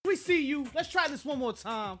see you. Let's try this one more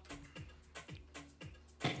time.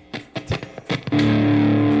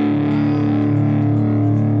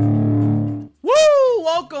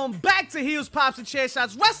 Welcome back to Heels, Pops, and Chair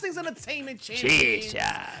Shots, Wrestling's Entertainment Champion.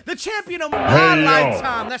 The champion of my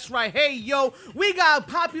lifetime. That's right. Hey, yo. We got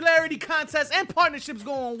popularity contests and partnerships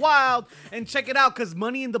going wild. And check it out, because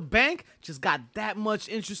Money in the Bank just got that much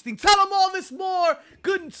interesting. Tell them all this more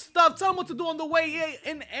good stuff. Tell them what to do on the way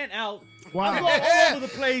in and out. Wow. I'm going all over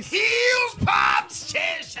the place. Heels, Pops,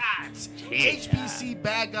 Chair Shots. HPC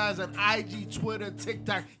Bad Guys on IG, Twitter,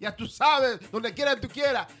 TikTok. Ya tú sabes, donde quiera tú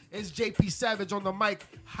quiera. It's JP Savage on the mic.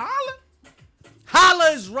 Holla.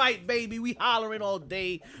 Holla is right, baby. We hollering all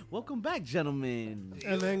day. Welcome back, gentlemen.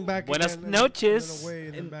 And then back Buenas again, noches.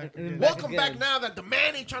 And then back And again. Welcome back now that the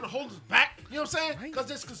man ain't trying to hold us back. You know what I'm saying? Because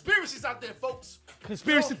there's conspiracies out there, folks.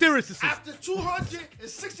 Conspiracy theorists. After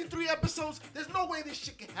 263 episodes, there's no way this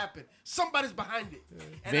shit can happen. Somebody's behind it.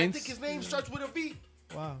 And Vince? I think his name starts with a V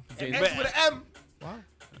Wow. and ends with an M. Wow.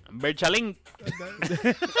 Berchalin.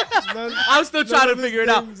 I'm still trying to figure it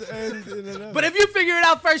out. But But if you figure it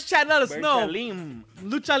out first, chat, let us know. Berchalin.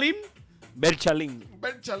 Luchalim? Berchalin.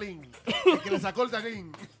 Benchalín. El que le sacó el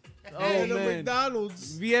tarín. Oh, man.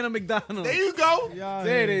 McDonald's. Vienna McDonald's. There you go. Yeah,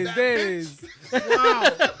 There it is. That There it bitch. is. Wow.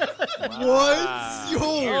 What? Yo.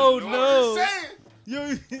 Oh, I'm no. saying.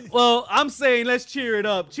 Yo. Well, I'm saying let's cheer it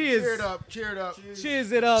up. Cheers. Cheer it up. Cheer it up.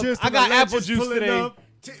 Cheers it up. Cheers to I got the apple legends juice pulling today. up.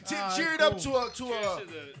 Cheer it up to a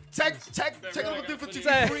technical difficulty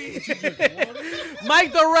free.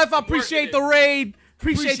 Mike the Ref, I appreciate the raid.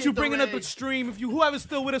 Appreciate you the bringing up the raid. stream. Whoever's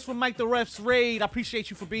still with us from Mike the Ref's raid, I appreciate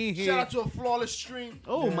you for being here. Shout out to a flawless stream.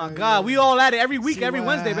 Oh my Yeah, God, yeah. we all at it every week, See every what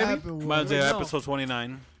Wednesday, baby. happened was- Wednesday, No. episode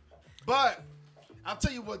 29. But I'll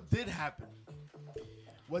tell you what did happen.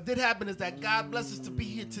 What did happen is that God bless us to be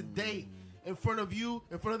here today in front of you,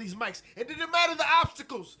 in front of these mics. It didn't matter the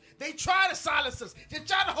obstacles. They try to silence us. They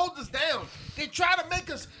try to hold us down. They try to make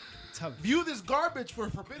us view this garbage for a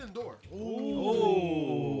forbidden door.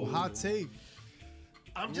 Ooh. Hot take.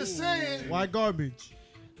 I'm just saying. Why garbage?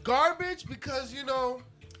 Garbage because, you know,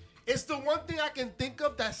 it's the one thing I can think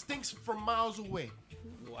of that stinks from miles away.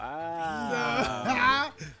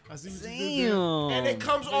 Wow. I see what you did there. And it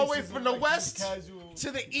comes all the way from the Like west casual.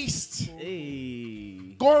 to the east.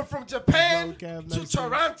 Hey. Going from Japan Cab, to nice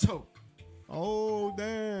Toronto. Oh,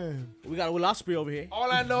 damn. We got Will Ospreay over here.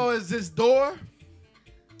 All I know is this door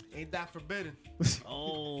ain't that forbidden.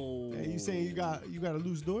 Oh. Hey, you saying you got a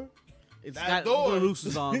loose door? It's that got door little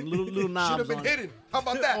looses on, little Should knobs have been on. hidden. How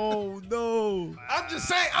about that? Oh, no. I'm just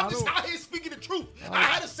saying. I'm just out here speaking the truth. I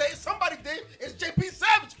had to say it. Somebody did. It's JP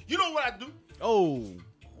Savage. You know what I do. Oh.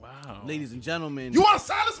 Wow. Ladies and gentlemen. You want to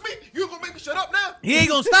silence me? You gonna make me shut up now? He ain't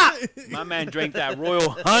gonna stop. My man drank that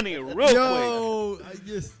royal honey real quick. Yo, I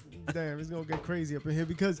just, damn, it's going to get crazy up in here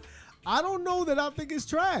because I don't know that I think it's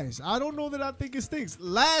trash. I don't know that I think it stinks.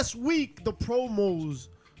 Last week, the promos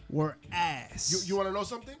were ass. You want to know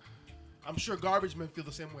something? I'm sure garbage men feel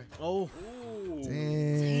the same way. Oh.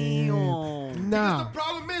 Damn. Nah. The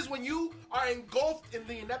problem is when you are engulfed in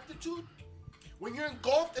the ineptitude, when you're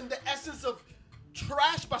engulfed in the essence of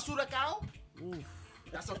trash basura cow,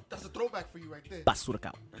 that's a throwback for you right there. Basura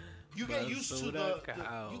cow. You get used to Basura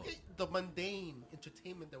cow. you get the mundane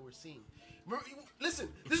entertainment that we're seeing. Listen,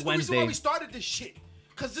 this It's is the reason why Wednesday. we started this shit.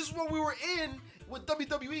 Because this is what we were in with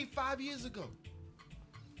WWE 5 years ago.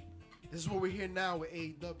 This is what we're here now with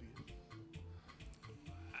AEW.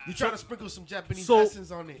 You trying to sprinkle some Japanese So-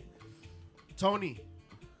 essence on it. Tony,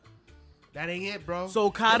 that ain't it, bro. So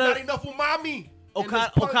Okada- There's not enough umami. in this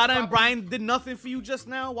punch, Okada and Bobby. Bryan did nothing for you just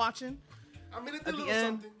now watching? I mean, it at did a the little end.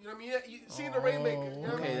 something. You know what I mean? You seen the Rainmaker. You know what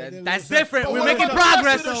I Okay, mean? that's different. But We're what making about the rest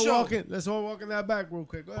progress. of the Let's show? all walking that back real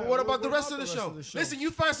quick. Go But ahead. what about the rest of the show? show? Listen,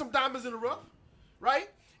 you find some diamonds in the rough, right?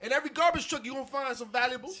 And every garbage truck, you gonna find some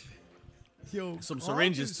valuables. Yo, Some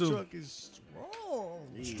syringes, Garbage too. Truck is strong.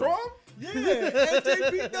 Strong? Yeah,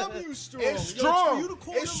 NJPW strong. It's Yo, strong. for you to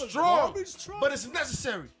call It's them a strong. garbage truck? But it's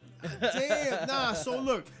necessary. Damn, nah. So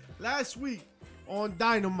look, last week on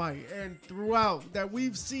Dynamite and throughout that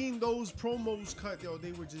we've seen those promos cut, yo,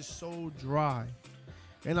 they were just so dry.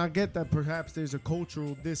 And I get that perhaps there's a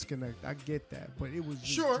cultural disconnect. I get that, but it was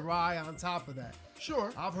just Sure. dry on top of that.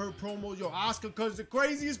 Sure. I've heard promos, yo, Oscar cause the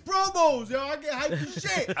craziest promos, yo. I get hyped as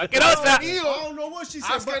shit. Asquerosa. Eel. I don't know what she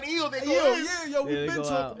said. Oscar but and Eel, they yo, go in. yeah, yo, Yeah, we've they been go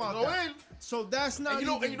talking out. about Go that. in. So that's not And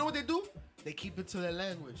even, you know what they do? They keep it to their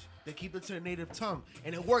language. They keep it to their native tongue.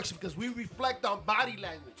 And it works because we reflect on body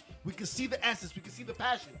language. We can see the essence. We can see the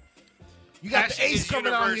passion. You got Passion the ace is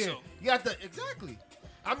coming out here. universal. You got the, exactly.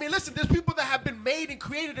 I mean, listen, there's people that have been made and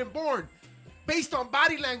created and born based on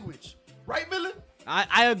body language. Right, Villain?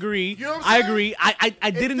 I agree. You know what I'm I saying? agree.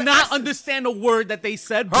 I did the not essence. understand a word that they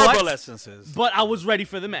said, Herbal but essences. I was ready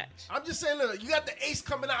for the match. I'm just saying, look, you got the ace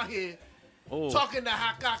coming out here Oh. talking to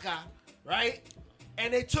Hakaka, right?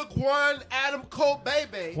 And they took one Adam Cole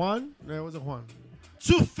baby Juan? No, it wasn't Juan.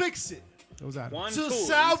 to fix it, It was Adam. 1-2. to You said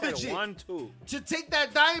salvage it. 1-2. to take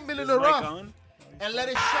that diamond in Is the mic rough on? and let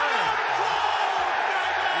it shine.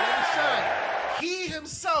 Let it shine. He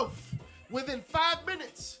himself, within 5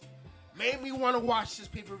 minutes, made me want to watch this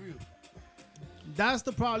pay-per-view. That's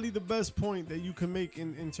probably the best point that you can make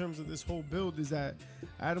in terms of this whole build is that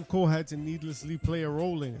Adam Cole had to needlessly play a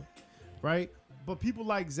role in it, right? But people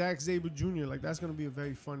like Zack Sabre Jr., like that's going to be a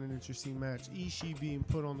very fun and interesting match. Ishii being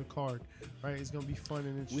put on the card, right? It's going to be fun and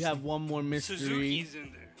interesting. We have one more mystery. Suzuki's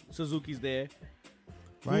in there. Suzuki's there.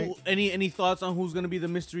 right? Who, any thoughts on who's gonna be the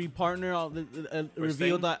mystery partner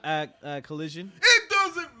revealed Sting? at Collision? It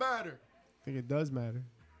doesn't matter. I think it does matter.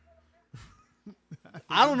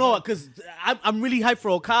 I don't know, because I'm really hyped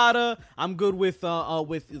for Okada. I'm good with the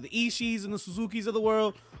Ishis and the Suzukis of the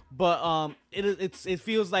world, but it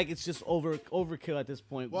feels like it's just overkill at this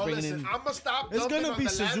point. Well, bringing listen, in, I'm gonna stop. It's dumping gonna on be the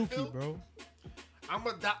Suzuki, landfill. bro. I'm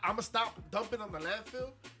gonna stop dumping on the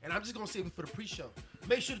landfill, and I'm just gonna save it for the pre-show.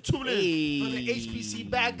 Make sure to tune in for the Hey. HBC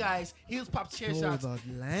Bad Guys, Heels Pop Chair Shots, the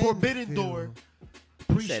Forbidden landfill. Door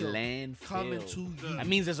said pre-show landfill. coming to you. That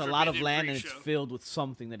means there's a lot of Forbidden land and it's pre-show. filled with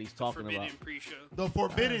something that he's talking Forbidden about. pre-show. The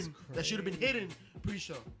Forbidden that should have been hidden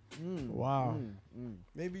pre-show. Wow.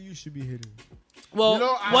 Maybe you should be hidden. Well, You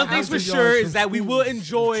know, one I- thing's for How's the sure yards is from that we schools will and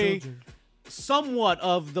enjoy children? somewhat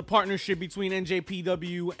of the partnership between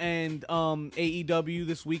NJPW and AEW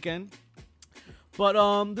this weekend. But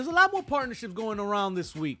there's a lot more partnerships going around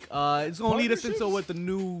this week. It's going to lead us into Partnerships? what the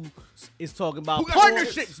news is talking about. Who got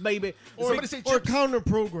Partnerships, baby. Somebody say Or chips. counter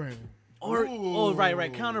programming. Oh,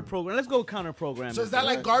 right. Counter program. Let's go counter program. So is that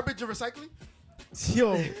like garbage and recycling?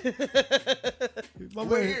 Yo. My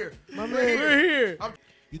We're man- here. My We're man. here. We're here.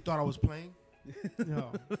 You thought I was playing?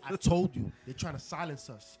 Yo. I told you. They're trying to silence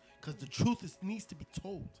us because the truth needs to be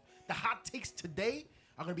told. The hot takes today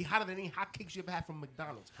are going to be hotter than any hot cakes you ever had from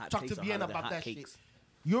McDonald's. Hot Talk takes to are Vienna hotter than about hot that cakes. shit.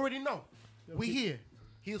 You already know. We here.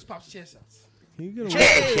 Heels, Pops, Chair Shots. Can you get away?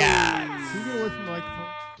 Can you get away from the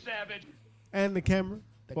microphone? And the camera,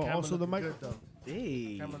 The but camera also the looking microphone. good, though.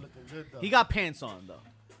 Hey. Camera looking good, though. He got pants on, though.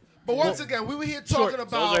 But once again, we were here talking Short.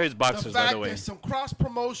 about Those are his boxers, the by fact the way. there's some cross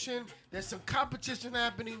promotion, there's some competition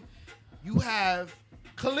happening. You have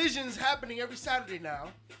collisions happening every Saturday now,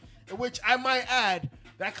 in which I might add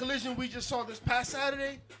that collision we just saw this past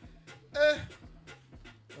Saturday.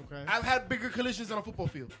 Okay. I've had bigger collisions on a football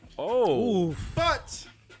field, Oh, Oof. but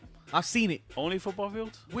I've seen it. only football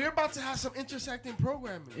fields? we're about to have some intersecting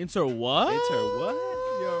programming. Enter what? Enter what?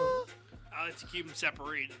 Yo, I like to keep them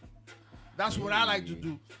separated. that's what I like to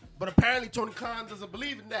do. But apparently Tony Khan doesn't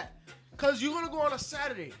believe in that. Because you're going to go on a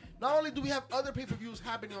Saturday. Not only do we have other pay-per-views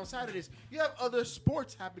happening on Saturdays, you have other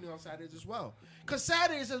sports happening on Saturdays as well. Because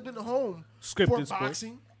Saturdays has been the home Scripted for sports.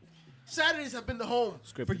 boxing. Saturdays have been the home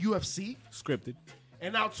for Scripted. UFC. Scripted.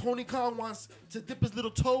 And now Tony Khan wants to dip his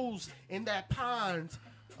little toes in that pond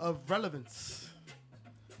of relevance.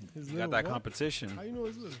 His You little got that what? competition. How you know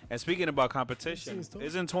his little? And speaking about competition, his toes.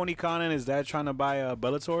 isn't Tony Khan and his dad trying to buy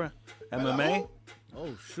Bellator MMA?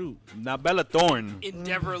 Oh, shoot. Not Bellathorn.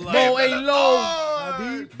 Endeavor Live. No, ain't low.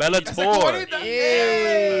 Oh, Bellator.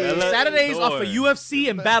 Hey. Bella- Saturdays are for Lord. UFC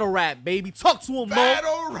and battle rap, baby. Talk to him, Mo.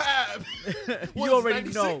 battle rap. You What is already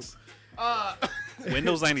 96?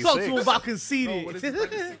 Windows Talk to him 96. about No, conceded. what is it,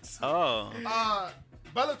 96? Oh.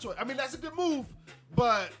 Bellator. I mean, that's a good move,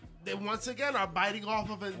 but they once again are biting off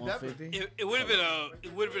of Endeavor. 150. It would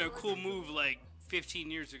have been a cool move like 15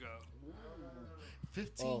 years ago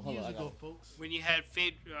 15 Oh, hold on, years I got ago, it. folks. when you had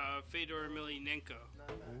Fedor Emelianenko.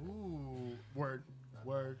 Ooh, word.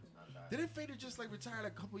 Didn't Fader just like retire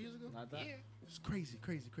like a couple years ago? Not that. Yeah. It's crazy.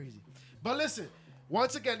 But listen,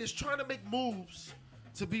 once again, it's trying to make moves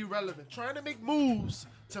to be relevant, trying to make moves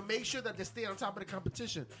to make sure that they stay on top of the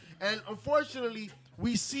competition. And unfortunately,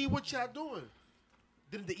 we see what y'all doing.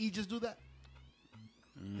 Didn't the E just do that?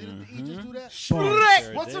 Didn't the E just do that?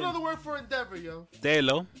 Shrek. What's another word for Endeavor, yo?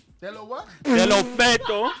 Delo. Hello, what? Delo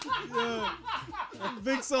Feto.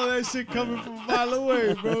 Vic saw that shit coming from a mile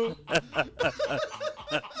away, bro.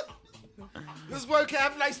 This word can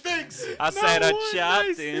have nice things. I said a one chopped nice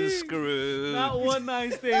and thing. screwed. Not one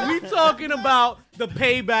nice thing. We talking about the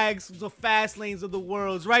paybacks, the fast lanes of the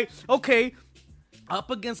worlds, right? Okay, up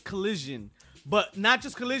against Collision, but not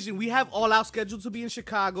just Collision. We have All Out scheduled to be in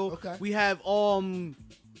Chicago. Okay. We have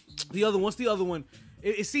the other one. What's the other one?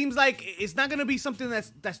 It seems like it's not gonna be something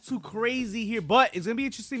that's too crazy here, but it's gonna be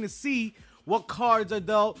interesting to see what cards are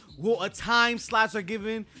dealt, what time slots are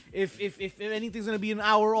given, if anything's gonna be an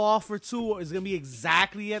hour off or two, or is it gonna be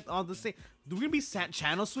exactly on the same. We're gonna be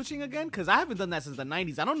channel switching again, because I haven't done that since the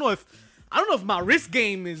 90s. I don't know if my wrist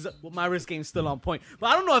game is my wrist game's still on point, but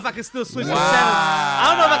I don't know if I can still switch the channels. I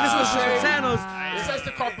don't know if I can still switch the channels. Besides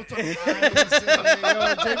the carpal tunnel.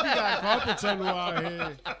 Yo, JP got carpal tunnel out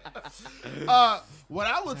here. What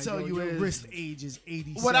I will tell you Your is wrist age is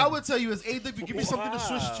 87. What I would tell you is, AW, give me something to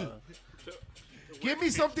switch to. Give me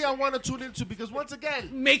something I want to tune into, because once again,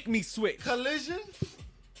 Make me switch. Collision.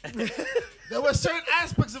 There were certain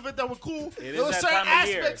aspects of it that were cool. It There were is that certain time of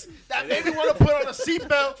year. aspects that made me want to put on a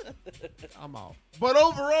seatbelt. I'm out. But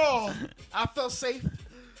overall, I felt safe.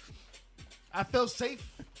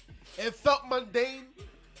 It felt mundane.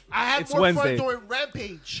 I had It's more Wednesday. fun during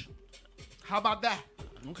Rampage. How about that?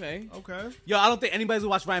 Okay. Okay. Yo, I don't think anybody's gonna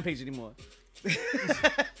watch Rampage anymore.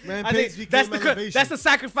 Man, I Page think became elevation. that's the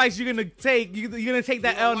sacrifice you're gonna take. You're gonna take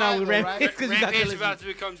that You know L now why with though, Rampage. right? 'cause you got Rampage is Collision. about to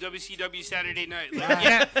become WCW Saturday Night. Like,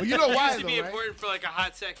 Yeah, but you know it why used to though, be right? important for like a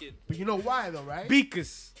hot second. But you know why though, right?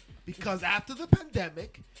 Because Because after the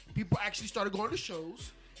pandemic, people actually started going to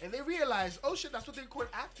shows, and they realized, oh shit, that's what they record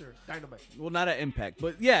after Dynamite. well, not at Impact,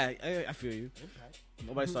 but yeah, I feel you. Impact.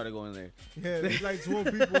 Nobody started going there. Yeah, there's like 12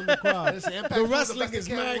 people in the crowd. Listen, Impact The doing the wrestling best they is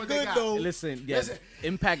can with mad what they good got. though. Listen, yeah, Listen,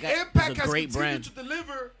 Impact Impact is a has great continued brand. to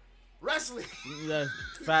deliver wrestling Yeah,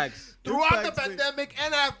 facts. throughout the Impact's been- pandemic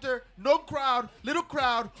and after. No crowd, little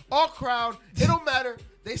crowd, all crowd. It don't matter.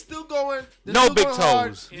 They still going. They're No still big going hard.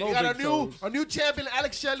 toes. We No got big a toes. new champion,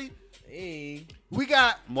 Alex Shelley. Hey, We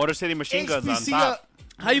got Motor City Machine Guns on HBC top.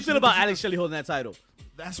 how you feel about Alex Shelley holding that title?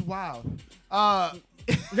 That's wild. I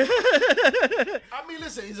mean,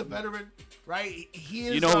 listen, he's a veteran, right? He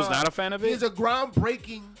is. You know who's not a fan of He's it? a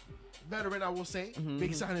groundbreaking veteran, I will say,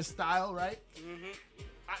 based on his style, right?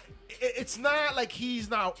 It's not like it's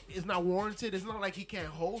not warranted. It's not like he can't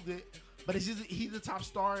hold it, but he's the top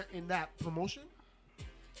star in that promotion.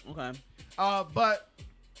 Okay. But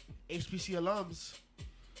HPC alums,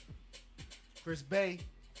 Chris Bay,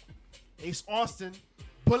 Ace Austin,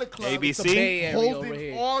 Bullet Club, ABC? It's the Bay Area over holding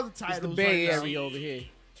here. all the titles. It's the Bay right now. Area over here.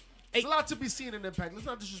 There's a lot to be seen in Impact. Let's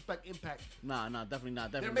not disrespect Impact. Nah, definitely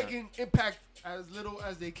not. They're Definitely making Impact as little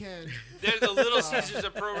as they can. They're the Little Caesars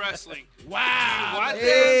of pro wrestling. Wow. What?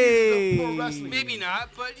 Hey. Pro wrestling. Maybe not,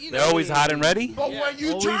 but you know. They're always hot and ready. But when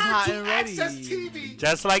you Always turn hot to and ready. Access TV,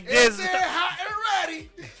 Just like it's this. there hot and ready.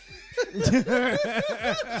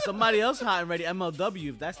 not. Somebody else hot and ready, MLW,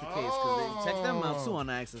 if that's the case, because they check them out too on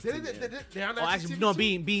Access They're, TV. they're on Oh, Access actually, TV no, too?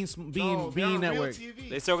 Being No, they're on Real Network. TV.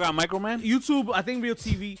 They still got Microman? YouTube, I think Real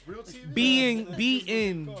TV. Real TV? Be in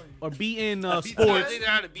I sports. think they're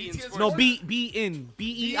out of being BTS sports. No, Sports? be in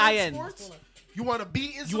Be in BEIN. sports? You want to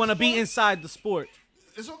be in? You want to be sports? inside the sport.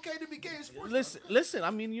 It's okay to be gay in sports. Listen. I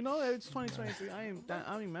mean, you know, it's 2023. I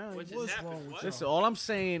ain't mad. What just What's happened? wrong with What? Listen, all I'm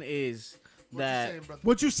saying is What you that saying, brother?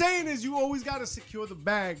 What you're saying is you always got to secure the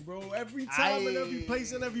bag, bro. Every time and every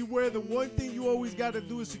place and everywhere, the one thing you always got to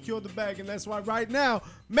do is secure the bag. And that's why right now,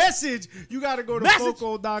 you got to go to Message.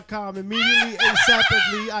 Foco.com immediately,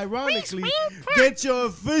 ASAPidly, ironically. Get your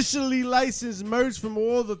officially licensed merch from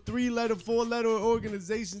all the 3-letter, 4-letter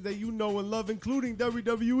organizations that you know and love, including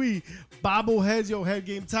WWE. Bobbleheads, your head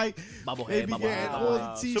game tight. Bobblehead, They be getting bobblehead. all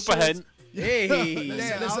the t-shirts. Superhead. hey,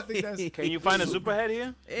 Damn, I don't think that's... Can you find a superhead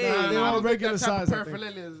here? hey. Nah, they're I all don't think regular that type of size, I think.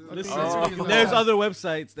 paraphernalia is- Listen, is- there's other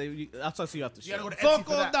websites. I'll talk to you after the You gotta show. go to Etsy for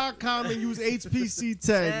that. Foco.com and use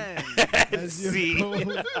HPC10 as your See. code.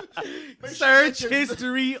 Make sure you Search get your-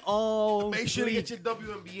 history all. Make sure to get your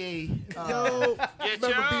WNBA Yo, Get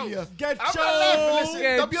memorabilia. your get I'm not laughing. Listen,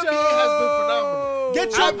 Get WNBA has been phenomenal.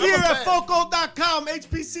 Get your I'm a gear at fan. Foco.com,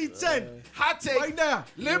 HPC10. Hot take. Right now.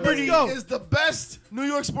 Liberty Let's go. is the best New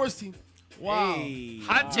York sports team. Wow. Hey.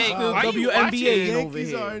 hot take. Still Why you WNBA watching? over Yankees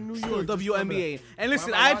here. are in New Still York, just remember WNBA. And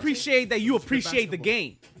listen, Why am I I watching? appreciate that you appreciate the basketball.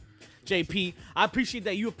 game, JP. I appreciate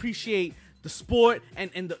that you appreciate the sport and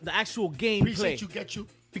the actual gameplay. Appreciate you. Get you.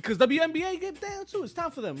 Because WNBA get down too. It's time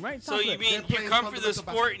for them, right? So Time you for mean They're you playing come for the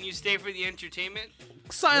fundamental sport and you stay for the entertainment?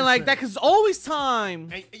 something like that? Because it's always time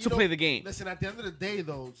And you to know, play the game. Listen, at the end of the day,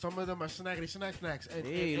 though, some of them are snacks. And,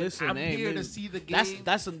 Hey, and listen, I'm hey, here man. to see the game.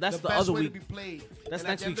 That's the best other way week. to be played. That's and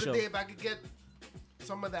next at the end week's of the show. day, if I could get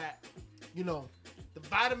some of that, the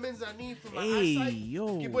vitamins I need for my Hey, eyesight,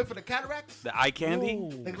 yo. keep away for the cataracts, The eye candy? Yo.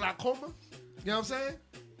 the glaucoma. You know what I'm saying?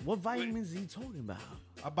 What vitamins are you talking about?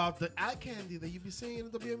 About the eye candy that you be seeing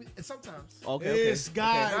in the WWE. Sometimes. Okay, This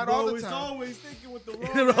guy, not bro, all the is time. always thinking with the wrong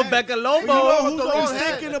head. Rebecca Lobo. You know with who's the always wrong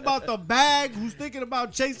head. thinking about the bag, who's thinking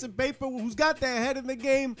about chasing paper, who's got their head in the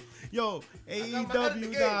game. Yo, got my head in the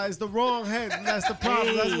AEW game. guys, the wrong head. And that's the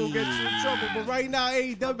problem. That's gonna get you in trouble. But right now,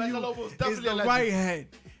 Rebecca Lobo AEW is is definitely a the legend. right head,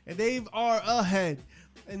 and they are ahead.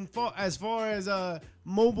 And as far as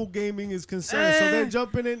mobile gaming is concerned, so they're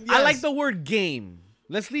jumping in. I yes. like the word game.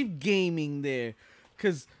 Let's leave gaming there,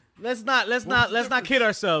 cause let's not kid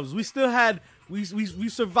ourselves. We still had we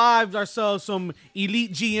survived ourselves some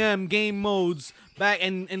Elite GM game modes back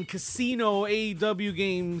and casino AEW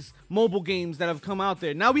games, mobile games that have come out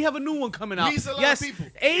there. Now we have a new one coming out. Please a lot of Yes, people.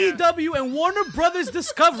 AEW and Warner Brothers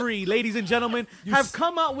Discovery, ladies and gentlemen, have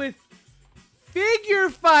come out with figure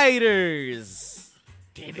fighters.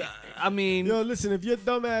 I mean, Yo, listen, if your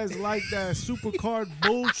dumb ass like that supercard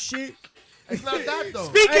bullshit. It's not that though.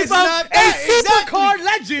 speaking It's of not a that, exactly. supercard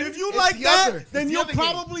legend, If you It's like the that, other. then It's the you'll other game.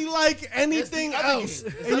 probably like anything other else.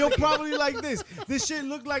 game. It's And the you'll other game. probably like this. This shit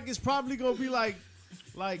look like it's probably gonna be like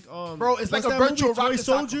Bro, it's like what's a that virtual movie, Toy rocket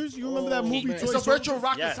Soldiers. You remember that movie, man. Toy It's a Soldiers? virtual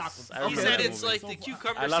rocket Yes, soccer. I He remember said that it's movie. like the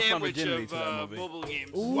cucumber I lost my sandwich virginity of to that movie. mobile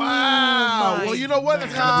games. Wow. my Well, you know what?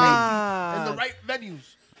 That's God. kind of tasty. In the right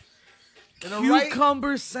venues. In the right.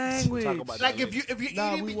 cucumber sandwich. Talk about Like that if you're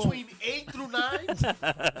Nah, eating we between 8 through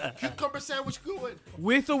 9, cucumber sandwich good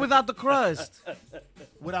With or without the crust.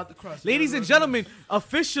 without the crust. Ladies and gentlemen,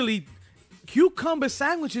 officially, Cucumber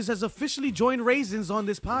Sandwiches has officially joined Raisins on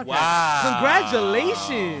this podcast. Wow.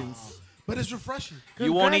 Congratulations. But it's refreshing.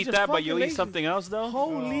 You won't eat that, but you'll eat Congratulations. something else though.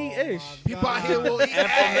 Holy-ish. People out here will eat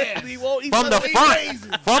ass, We won't eat From the something-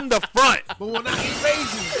 front. From the front. but will not eat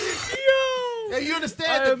raisins. Yo. Yeah, you I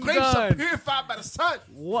understand? The am grapes are done. purified by the sun.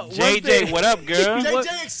 What, JJ, what up, girl? What-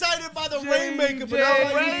 JJ excited by the Rainmaker, but I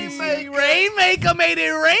don't like Rainmaker. Rainmaker made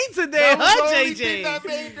it rain today, That was huh, the only thing JJ? that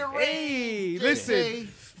made the rain. Hey,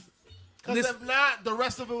 listen. Because This- if not, the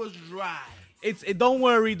rest of it was dry. Don't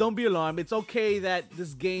worry, don't be alarmed. It's okay that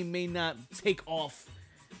this game may not take off,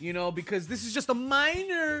 because this is just a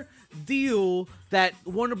minor deal that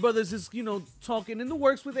Warner Brothers is, talking in the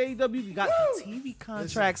works with AEW. You got the TV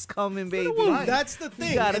contracts coming, baby. That's the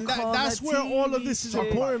thing, gotta and call that's that where all of this is TV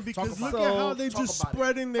important shit. Talk because about look it. at how they're Talk just about it.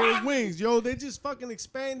 spreading their wings, yo. They're just fucking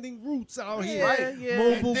expanding roots out here. Right, yeah.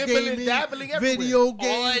 Mobile And dibbling, gaming, dabbling everywhere. video games.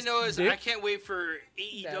 All I know is Dip. I can't wait for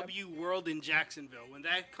AEW World in Jacksonville. When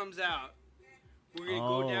that comes out, we're going to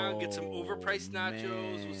go down, get some overpriced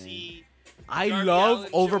nachos. We'll see. I Darby love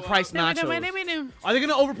Allin show overpriced up. nachos. Are they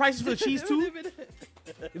gonna overprice us for the cheese too?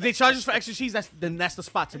 If they charge us for extra cheese, then that's the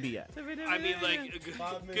spot to be at. I mean, like, a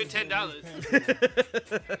good $10.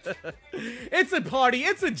 It's a party.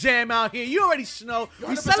 It's a jam out here. You already know. We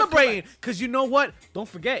 100% celebrating because you know what? Don't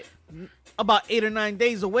forget, about 8 or 9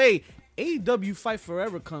 days away, AEW Fight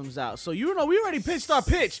Forever comes out. So we already pitched our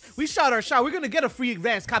pitch. We shot our shot. We're gonna get a free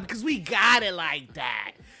advance copy because we got it like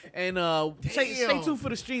that. And stay tuned for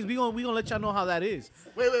the streams. We gonna let y'all know how that is.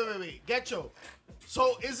 Wait. Get yo.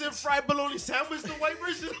 So isn't fried bologna sandwich the white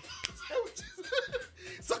version of sandwiches?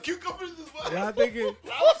 So cucumbers is what? Y'all thinking,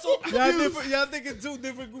 I'm so confused. y'all thinking two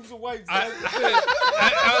different groups of whites. I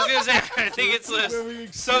was going to say, I think it's less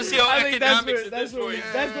socioeconomics at this point.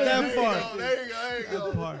 That's what that part. There you go.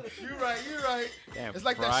 That part. You're right. Damn, It's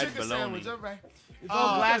like that fried sugar bologna. sandwich, all right. It's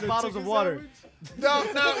all glass the bottles chicken of water.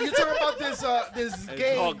 sandwich? No, you're talking about this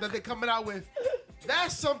game called- that they're coming out with.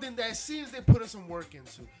 That's something that seems they put in some work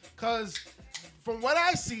into. Cause from what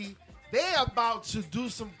I see, they about to do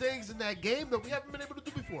some things in that game that we haven't been able to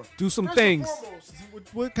do before. Do some First and things.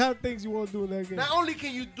 foremost, What kind of things you want to do in that game? not only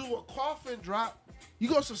can you do a coffin drop, you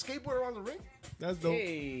go some skateboard around the ring. That's dope.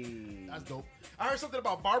 That's dope. I heard something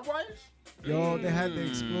about barbed wires. Yo, they had the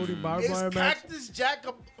exploding barbed Is wire match. Cactus Jack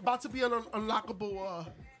about to be an unlockable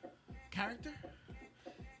character?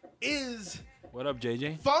 Is What up,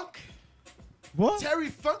 JJ? Funk, What? Terry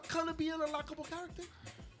Funk, gonna be an unlockable character?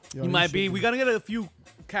 Yo, He might be. should We gotta get a few.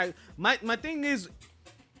 My thing is,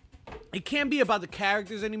 it can't be about the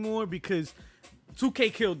characters anymore because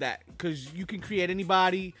 2K killed that. Because you can create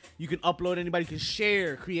anybody, you can upload anybody, you can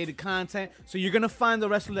share created content. So you're gonna find the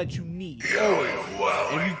wrestler that you need.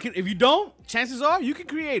 If you don't, chances are you can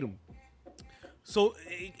create them. So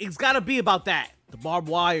it's gotta be about that. The barbed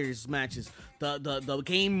wires matches, the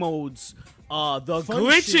game modes, the Fun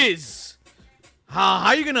glitches.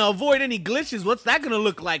 How you gonna avoid any glitches? What's that gonna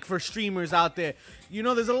look like for streamers out there?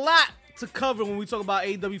 There's a lot to cover when we talk about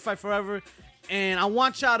AEW Fight Forever, and I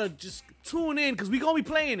want y'all to just tune in because we're gonna be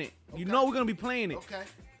playing it. You know we're gonna be playing it. Okay.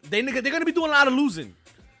 They're gonna be doing a lot of losing,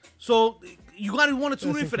 so you gotta want to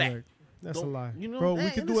tune That's in for that. incorrect. That's a Don't- lie. you know, Bro, we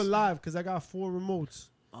hey, can do it listen. live because I got 4 remotes.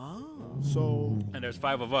 Oh. So And there's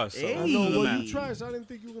 5 of us. So Hey. I do know. the Well, math. you trash. I didn't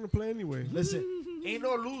think you were gonna play anyway. Listen, ain't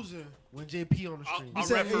no loser when JP on the stream. I'll You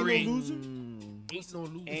said ain't no referee. loser? Ain't no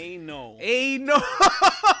loser. Ain't no. Ain't no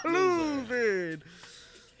losing.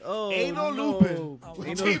 Oh, Ain't no looping.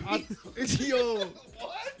 Ain't no. Yo, What?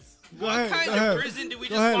 go What ahead. kind Go of ahead. prison did we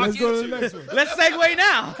Go just ahead. walk Let's go to the into? next one. Let's segue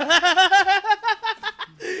now.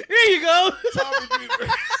 Here you go. Tommy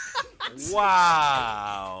Dreamer.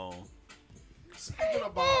 Wow. Speaking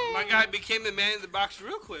about My guy became the man in the box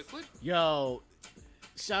real quick. What? Yo,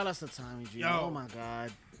 shout outs to Tommy Dreamer. Yo. Oh my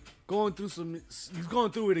God, he's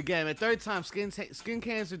going through it again. Man, 3rd time skin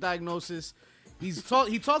cancer diagnosis. He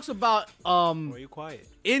talks about Why are you quiet?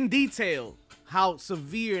 in detail how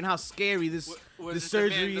severe and how scary this Was the it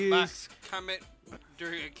surgery the man in the is. box comment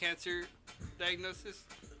during a cancer diagnosis?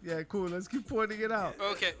 Yeah, cool. Let's keep pointing it out.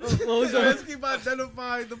 Okay. What was Let's that? keep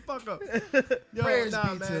identifying the fuck up. Yo, Prayers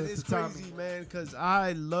nah, be man, to it's Tommy. crazy, man, because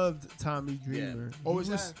I loved Tommy Dreamer. He always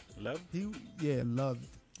was- have. Love? loved.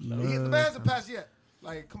 The man hasn't passed yet.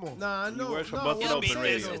 Like, come on. Nah, no, works for no. Buffalo what I'm Open saying,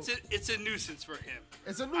 Radio. though- It's a nuisance for him.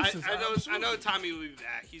 It's a nuisance. I know absolutely. Tommy will be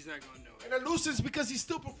back. He's not going nowhere. And a nuisance because he's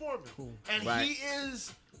still performing. Cool. And Right. he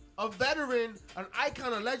is a veteran, an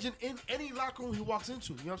icon, a legend in any locker room he walks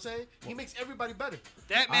into. You know what I'm saying? He makes everybody better.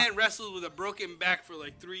 That man wrestled with a broken back for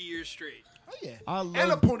like 3 years straight. Oh, yeah. I And a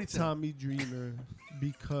love ponytail. Tommy Dreamer Man bun.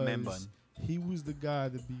 because he was the guy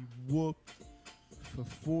to be whooped for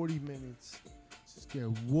 40 minutes. Just get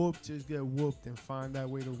whooped, and find that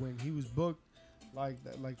way to win. He was booked like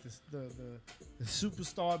that, like the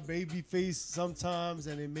superstar baby face sometimes,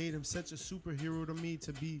 and it made him such a superhero to me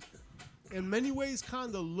to be, in many ways,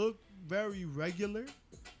 kind of look very regular.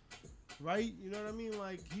 Right? You know what I mean?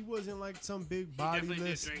 Like, he wasn't like some big He body definitely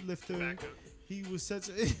did drink lifter. tobacco. He was such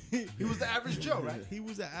a He was the average Joe, right? He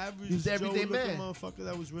was the average He was the everyday Joe-looking man. motherfucker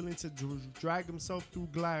that was willing to drag himself through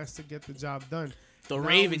glass to get the job done. The And I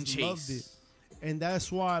Raven always loved chase. it. And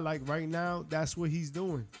that's why, like, right now, that's what he's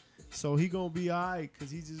doing. So he gonna be all right, because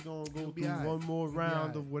he's just gonna go He'll be through all right. one more He'll be round all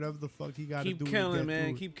right. of whatever the fuck he got to do. Keep to killing, get man.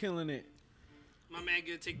 through it. Keep killing it. My man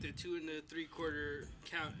gonna take the 2 3/4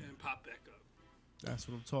 count and pop back up. That's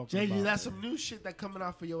what I'm talking JJ, about. that's some new shit that coming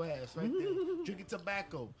out for your ass right there. Drinking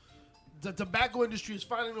tobacco. The tobacco industry is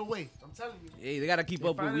finding a way. I'm telling you. Hey, they gotta keep They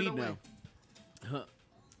up with finding weed a way. now.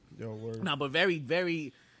 Yo, word. No, but very,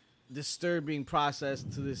 very disturbing process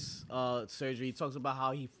to this surgery. He talks about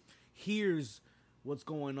how he hears what's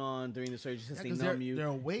going on during the surgery since Yeah, they 'cause numb you. they're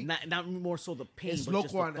awake. Not more so the pain, It's but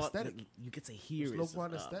just local the thought that anesthetic. you get to hear It's it. local Oh,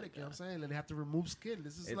 anesthetic, you know what I'm saying? And they have to remove skin.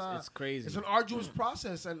 This is It's crazy. It's an arduous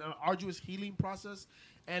process and an arduous healing process.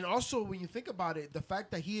 And also, when you think about it, the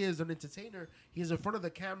fact that he is an entertainer, he is in front of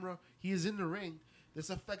the camera, he is in the ring,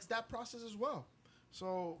 this affects that process as well.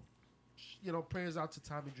 So, you know, prayers out to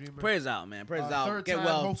Tommy Dreamer. Prayers out, man. Prayers out. Third Get time,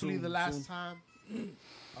 well. hopefully soon, the last soon. time.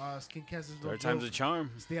 Skin cancer is no 3rd time's a joke.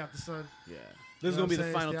 charm. Stay out the sun. Yeah. This You is know gonna be what the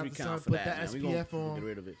I'm saying? final Stay out 3 the count sun, for put that, that man. We gonna SPF on. get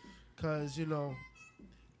rid of it. Because, you know,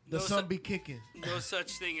 the No sun su- be kicking. No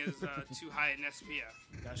such thing as too high in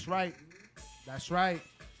SPF. That's right. That's right.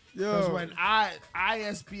 Yo, Because when I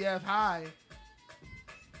SPF high,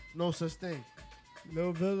 no such thing.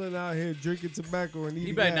 no villain out here drinking tobacco and eating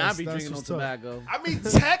He better ass. not be That's drinking no what's up. tobacco. I mean,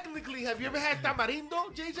 technically, have you ever had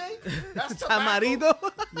tamarindo, JJ? That's tobacco.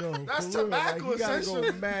 Tamarindo? Yo, That's for real, tobacco, Like, you gotta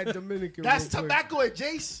essentially. go mad Dominican. That's real quick. tobacco at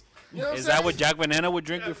Jace. You know what Is I'm that what saying? Jack Banana would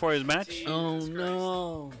drink before his match? Oh Jesus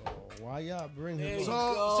no. Why y'all bring him? Hey. up?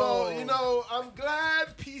 So, you know, I'm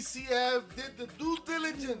glad PCF did the due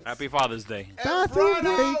diligence Happy Father's Day. and brought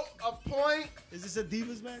out a point. Is this a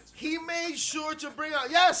Divas match? He made sure to bring out,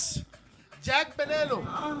 yes, Jack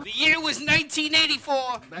Benelo. The year was 1984.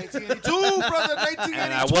 1982, brother, 1982.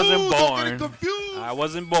 And I wasn't Don't get born. it confused. I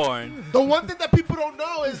wasn't born. The one thing that people don't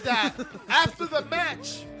know is that after the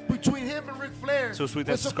match between him and Ric Flair, So sweet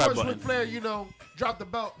that which of subscribe course button. Ric Flair, you know, dropped the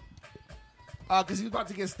belt because he was about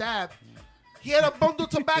to get stabbed. He had a bundle of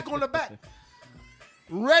tobacco in the back,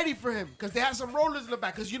 ready for him because they had some rollers in the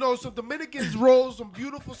back. Because you know, some Dominicans roll some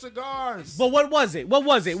beautiful cigars. But what was it? What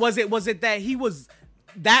was it? Was it that he was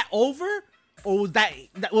that over? Or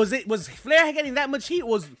was Flair getting that much heat or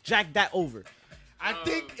was Jack that over? I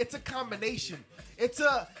think it's a combination. It's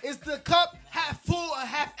the cup half full or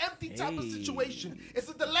half empty type of Hey. situation. It's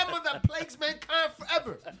a dilemma that plagues mankind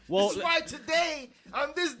forever. Well, this is why today,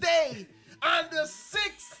 on this day, on the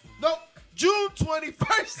 6th, no, June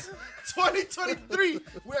 21st, 2023,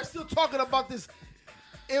 we're still talking about this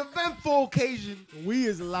eventful occasion. We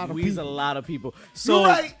is a lot of We's a people. lot of people. So You're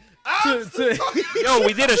right. I'm to- still to- talking. Yo,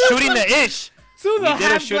 we did a shooting the ish. To the We did a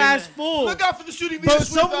half shooting glass ma- full. Look out for the shooting But videos with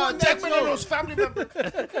someone Jack that's no- Veneno's family member.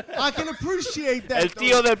 I can appreciate that. El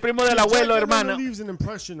tío del primo del abuelo, Jack Veneno hermano. leaves an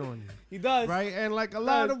impression on you. He does. Right, and like a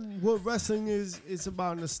lot of what wrestling is, it's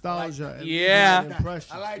about nostalgia. And Yeah. leaving an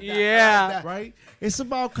impression. I like that. Yeah. I like that. Right, it's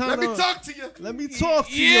about kind Let of. me talk to you. Let me talk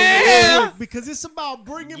to you Yeah. real quick, because it's about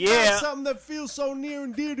bringing Yeah. back something that feels so near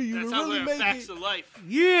and dear to you That to sounds really like make facts it. of life.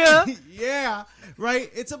 Yeah. Yeah,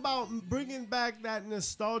 right. It's about bringing back that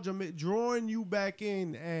nostalgia, drawing you back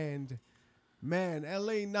in, and man,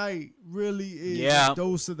 LA Knight really is Yeah. a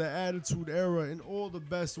dose of the Attitude Era in all the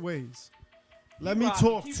best ways. Let me rocking,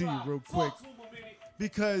 talk keep to you rocking. real Talk quick, to him a minute.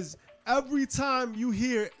 because every time you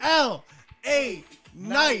hear LA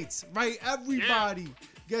Knight, right, everybody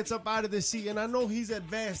gets up out of their seat. And I know he's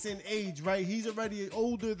advanced in age, right? He's already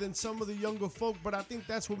older than some of the younger folk, but I think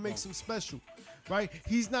that's what makes him special, right?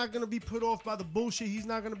 He's not going to be put off by the bullshit. He's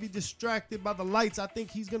not going to be distracted by the lights. I think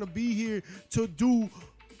he's going to be here to do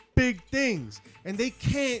big things. And they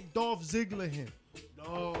can't Dolph Ziggler him.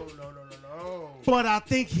 No. But I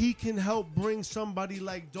think he can help bring somebody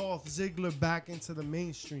like Dolph Ziggler back into the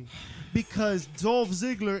mainstream, because Dolph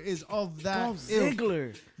Ziggler is of that Dolph ilk.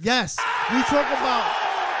 Ziggler. Yes, we talk about.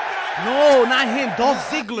 No, not him. Dolph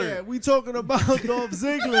Ziggler. Yeah, we talking about Dolph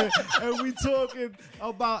Ziggler, and we talking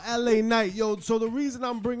about LA Knight. Yo, so the reason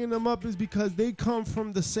I'm bringing them up is because they come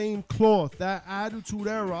from the same cloth, that Attitude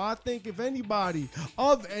Era. I think if anybody,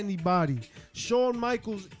 Shawn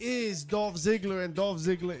Michaels is Dolph Ziggler, and Dolph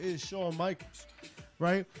Ziggler is Shawn Michaels,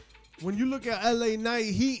 right? When you look at LA Knight,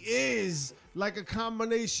 he is like a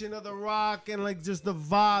combination of The Rock and like just the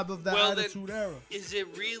vibe of the Well, then, Attitude Era. Is it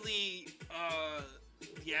really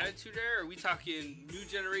the Attitude Era? Are we talking new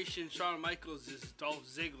generation Shawn Michaels is Dolph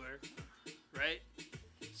Ziggler, right?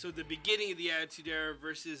 So the beginning of the Attitude Era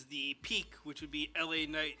versus the peak, which would be LA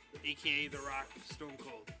Knight, a.k.a. The Rock, Stone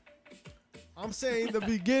Cold. I'm saying the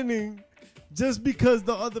beginning, just because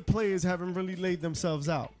the other players haven't really laid themselves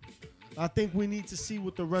out. I think we need to see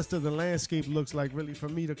what the rest of the landscape looks like, really, for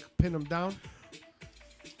me to pin them down.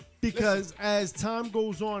 Because as time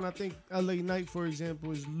goes on, I think LA Knight, for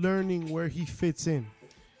example, is learning where he fits in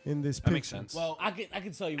this picture. That makes sense. Well, I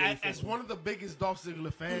can tell you what he as feels. one of the biggest Dolph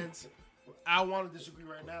Ziggler fans, I want to disagree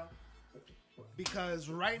right now. Because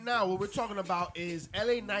right now, what we're talking about is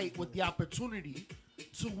LA Knight with the opportunity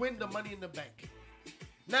to win the Money in the Bank.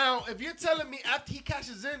 Now, if you're telling me after he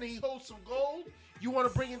cashes in and he holds some gold, you want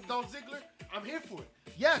to bring in Dolph Ziggler, I'm here for it.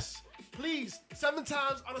 Yes, please, 7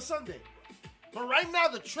 times on a Sunday. But right now,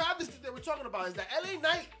 the travesty that we're talking about is that LA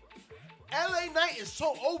Knight is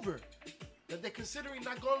so over that they're considering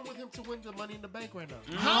not going with him to win the Money in the Bank right now.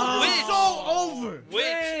 How Which- so over? Which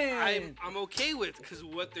Man. I'm okay with, because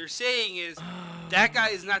what they're saying is that guy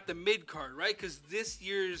is not the mid card, right? Because this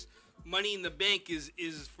year's Money in the Bank is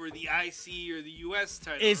for the IC or the US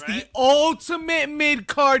title, It's right? the ultimate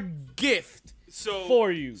mid-card gift so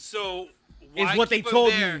for you. So why Is what they keep him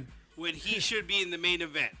told there me. when he should be in the main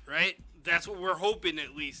event, right? That's what we're hoping,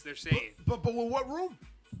 at least they're saying. But with what room?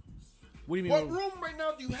 What do you mean? What room right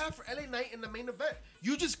now do you have for LA Knight in the main event?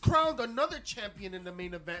 You just crowned another champion in the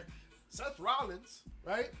main event, Seth Rollins,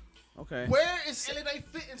 right? Okay. Where is LA Knight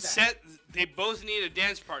fit in that? Seth, they both need a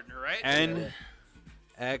dance partner, right?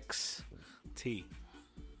 NXT.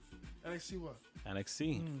 NXT what?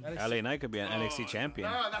 NXT. NXT. LA Knight could be an NXT champion.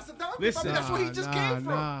 Nah, that's the dumb Listen. thing. That's where he just came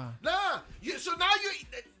from. Nah. So now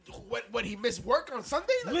what he missed work on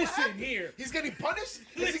Sunday? Like, what Listen happened? here. He's getting punished?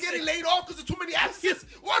 Is he getting laid off because of too many absences?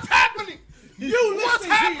 What's happening? What's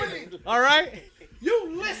happening? All right.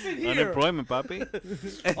 You listen here. Unemployment,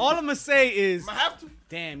 papi. All I'm gonna say is, I have to.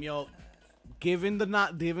 damn, yo, given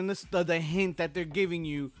the hint that they're giving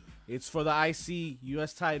you, it's for the IC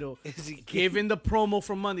US title. Given the promo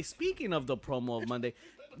from Monday. Speaking of the promo of Monday,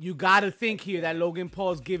 you gotta think here that Logan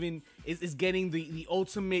Paul is getting the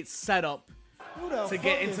ultimate setup to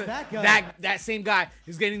get into that same guy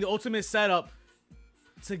is getting the ultimate setup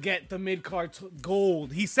to get the mid card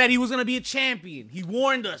gold. He said he was gonna be a champion. He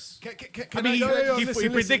warned us. Can I mean, I- he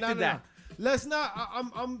predicted no. that. Let's not.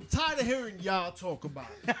 I'm tired of hearing y'all talk about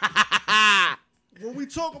it. When we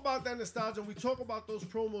talk about that nostalgia, we talk about those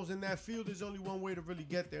promos in that field. There's only one way to really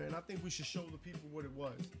get there, and I think we should show the people what it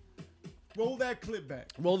was. Roll that clip back.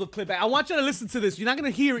 Roll the clip back. I want you to listen to this. You're not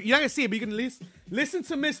gonna hear it. You're not gonna see it, but you can listen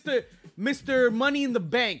to Mr. Money in the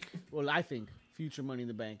Bank. Well, I think future Money in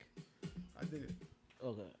the Bank. I did it.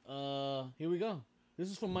 Okay. Here we go. This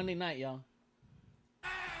is from Monday night, y'all.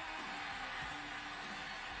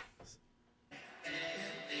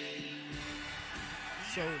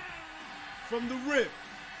 So, from the rip,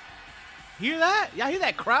 Hear that? Y'all hear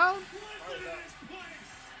that crowd?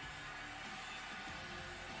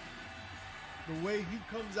 The way he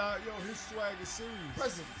comes out, yo, his swag is serious.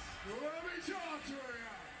 Presence.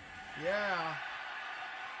 Yeah.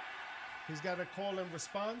 He's got a call and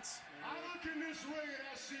response. I look in this ring and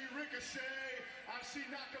I see Ricochet, I see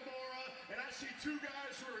Nakamura, and I see two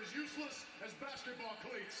guys who are as useless as basketball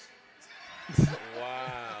cleats.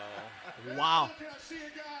 Wow. I see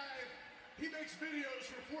a guy, he makes videos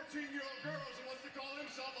for 14-year-old girls and wants to call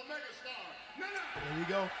himself a megastar. Nah. There we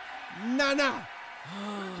go. Nah.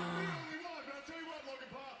 But I'll tell you what, Logan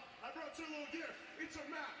Paul, I brought you a little gift. It's a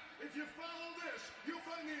map. If you follow this, you'll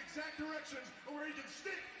find the exact directions of where you can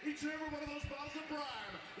stick each and every one of those bottles of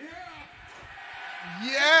Prime. Yeah.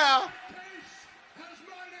 Yeah. Case has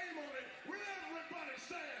my name on it. With everybody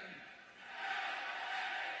saying.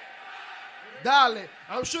 Dale.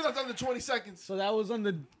 I'm sure that's under 20 seconds. So that was on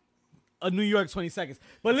a New York 20 seconds.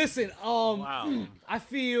 But listen, I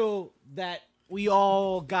feel that we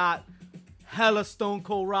all got hella Stone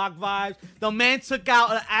Cold Rock vibes. The man took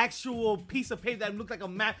out an actual piece of paper that looked like a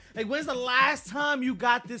map. Like, when's the last time you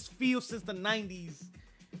got this feel since the 90s?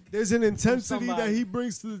 There's an intensity that somebody. he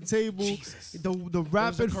brings to the table. Jesus. The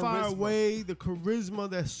rapid fire charisma. way, the charisma,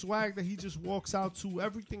 the swag that he just walks out to.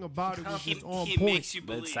 Everything about it is He, just on he point. makes you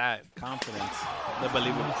believe. That's that confidence, the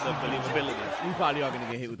believability. We probably are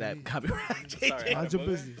gonna get hit with that copyright. Sorry. Mind your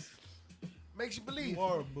business. Makes you believe. You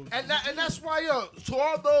are a boogie. And that's why, yo, to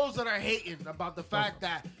all those that are hating about the fact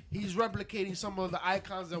that he's replicating some of the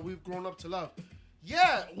icons that we've grown up to love.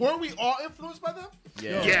 Yeah, weren't we all influenced by them?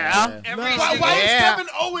 Yeah. Every Why single is Kevin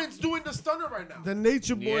Owens doing the stunner right now? The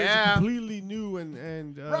Nature Boy Yeah. is completely new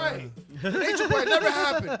and Right. Nature Boy never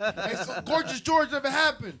happened. And so Gorgeous George never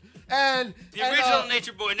happened. And The original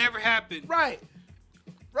Nature Boy never happened. Right.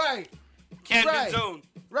 Camden Right. Zone.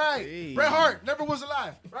 Right. Hey. Bret Hart never was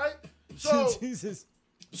alive. Right. So Jesus.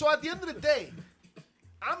 So at the end of the day,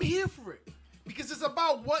 I'm here for it because it's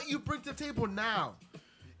about what you bring to the table now.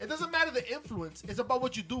 It doesn't matter the influence; it's about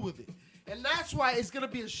what you do with it, and that's why it's gonna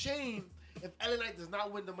be a shame if LA Knight does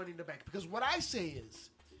not win the Money in the Bank. Because what I say is,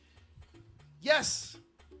 yes,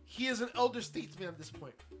 he is an elder statesman at this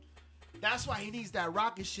point. That's why he needs that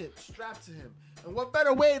rocket ship strapped to him, and what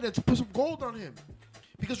better way than to put some gold on him?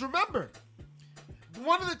 Because remember,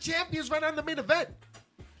 one of the champions right now in the main event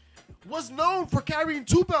was known for carrying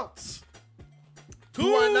 2 belts. Do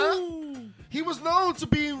I not? He was known to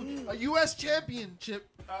be a USA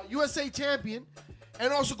champion,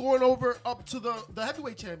 and also going over up to the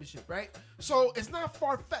heavyweight championship, right? So it's not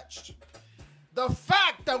far-fetched. The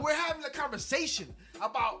fact that we're having a conversation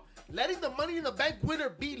about letting the Money in the Bank winner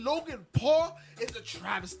be Logan Paul is a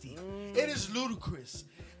travesty. It is ludicrous.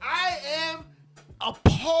 I am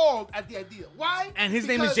appalled at the idea. Why? And his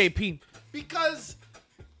name is JP. Because,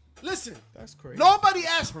 listen, That's crazy. nobody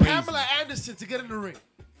asked Pamela Anderson to get in the ring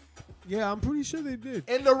Yeah, I'm pretty sure they did.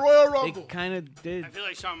 in the Royal They Rumble. kind of did. I feel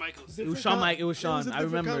like Shawn Michaels. It was Shawn Mike. It was It was Shawn. a I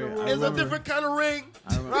different remember. kind of I role. It's a remember. different kind of ring,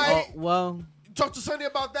 I remember. right? Oh, well, Talk to Sonny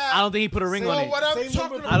about that. I don't think he put a ring So on it. what I'm Same talking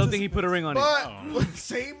number- about, I don't think he put a ring on it. but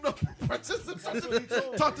same number.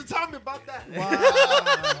 Talk to Tommy about that.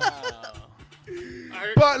 I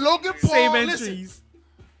heard, But Logan Paul, Same listen, entries.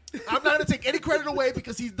 I'm not gonna take any credit away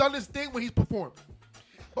because he's done his thing when he's performed.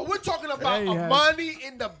 But we're talking about Yeah, he a has. Money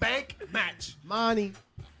in the Bank match, Money.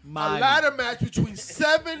 a ladder match between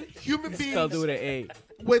 7 human Spelled beings with an A.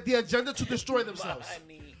 with the agenda to destroy themselves.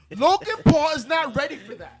 Logan Paul is not ready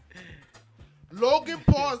for that. Logan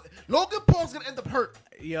Paul's gonna end up hurt.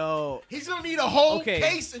 Yo, He's gonna need a whole Okay.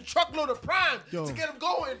 case and truckload of Prime Yo. to get him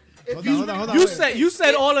going. If Hold he's on, really hold on, you wait.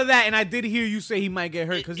 said all of that, and I did hear you say he might get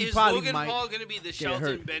hurt because he is probably Logan might. Paul going to be the Shelton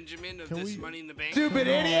hurt. Benjamin of Can this we- Money in the Bank? Stupid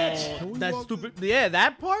idiots. That's stupid. Yeah,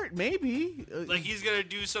 that part maybe. Like he's going to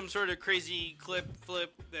do some sort of crazy flip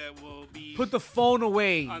that will be Put the phone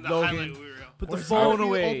away, on the highlight Logan. reel. Put the Or phone the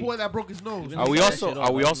away. old boy that broke his nose. Are we That also shit off.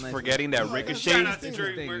 are we That's also nice. forgetting that Shout Ricochet? out to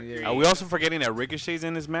Jerry thing, Mercury. yeah. Are we also forgetting that Ricochet's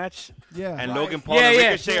in this match? Yeah. And Right. Logan Paul Yeah, and yeah.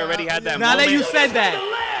 Ricochet already had that Now moment. that you said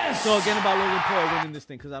that, so again about Logan Paul winning this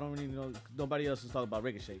thing because I don't really know. Nobody else is talking about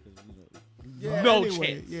Ricochet. 'Cause, Yeah, no anyway,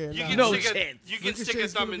 chance. Yeah, You nah. can, No stick, chance. you can stick a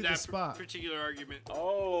Ricochet's thumb gonna in get the that spot. particular argument.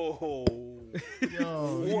 Oh.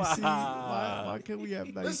 Yo, you see, why can't we have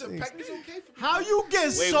nice Listen, things? Peck is okay for me. How you get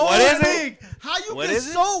Wait, so what is it? big? How you What get is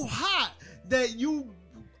it? so hot that you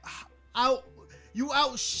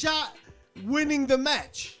outshot winning the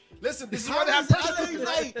match? Listen, this is How why they have does pressure LA cookers,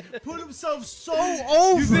 right? Knight put himself so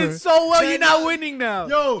over? You did so well. that You're not now- winning now.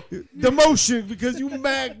 Yo, demotion because you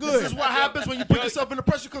mad This good. is what happens when you put yourself in a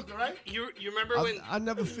pressure cooker, right? You remember when I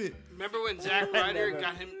never fit. Zack Ryder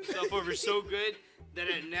got himself over so good that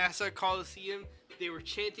at Nassau Coliseum they were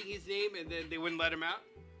chanting his name and then they wouldn't let him out?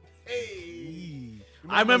 Hey.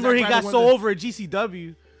 I remember he Zack got Ryder so won over at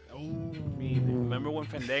GCW. Remember when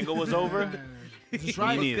Fandango was over? Just Me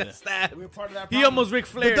right. neither. We're part of that. He problem. almost Ric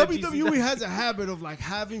The Flair. at WWE GCW. has a habit of like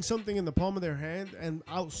having something in the palm of their hand and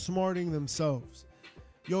outsmarting themselves.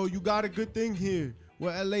 Yo, you got a good thing here.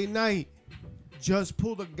 Where LA Knight just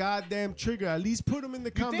pulled a goddamn trigger. At least put him in the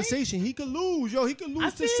conversation. He could lose. Yo, he could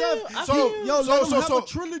lose to Seth. I So, feel- yo, let him have so- a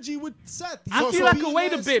trilogy with Seth. I feel so like he I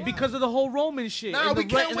wait a has bit swag. because of the whole Roman shit. No, and we the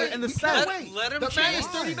can't and wait. the, and the We Seth. can't wait. Let him the man is chase.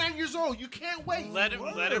 39 years old. You can't wait. Let him bro,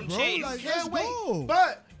 chase. like- You can't Let's wait. go.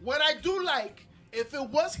 But what I do like, if it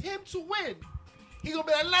was him to win, he gonna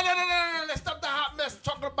be like, no, let's stop the hot mess.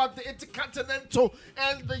 Talking about the Intercontinental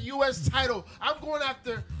and the U.S. title. I'm going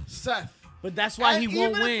after Seth. But that's why And he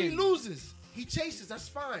won't even if he win. loses, he chases. That's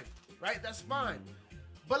fine, right? That's fine.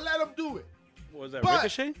 But let him do it. What was that, But-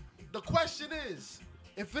 Ricochet? The question is,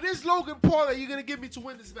 if it is Logan Paul that you're gonna give me to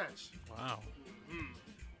win this match, Wow.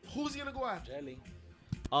 who's he gonna go after?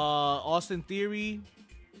 Austin Theory,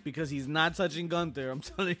 because he's not touching Gunther. I'm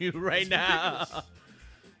telling you right now.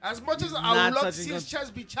 As much as I Not would love to touching see his Gunther.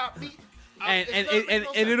 chest be chopped meat, And it's and, not and, making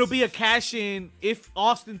no it'll sense. be a cash in if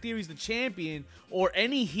Austin Theory's the champion or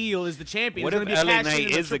any heel is the champion. What It's if gonna be a LA cash in Knight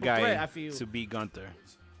and a is the triple threat, guy I feel. to beat Gunther?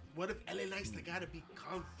 What if LA Knight's the guy to be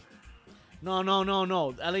Gunther? No.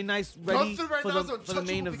 LA Knight's ready Gunther right for now is the untouchable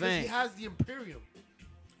main because event. he has the Imperium.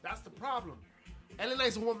 That's the problem. LA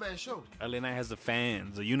Knight's a one-man show. LA Knight has the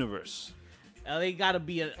fans, the universe. LA gotta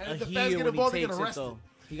be a And if the fans heel get when he involved, they takes get it arrested. though.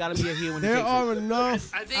 He gotta be a heel when he There takes are it.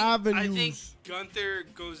 enough I think avenues. Gunther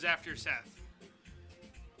goes after Seth.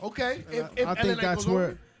 Okay, And if I LA think Knight that's goes where,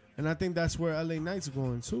 over, and I think that's where LA Knight's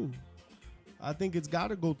going too. I think it's got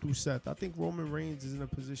to go through Seth. I think Roman Reigns is in a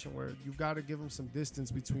position where you got to give him some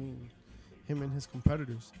distance between him and his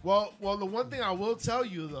competitors. well, the one thing I will tell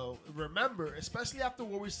you though, remember, especially after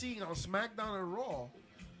what we're seeing on SmackDown and Raw,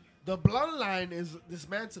 the bloodline is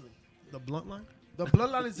dismantling. The blunt line. The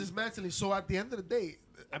bloodline is dismantling. So at the end of the day,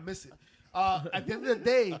 I miss it. At the end of the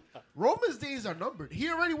day, Roman's days are numbered. He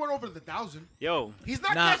already went over the 1,000. Yo, He's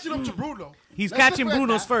not Nah. catching up to Bruno. He's Let's catching not forget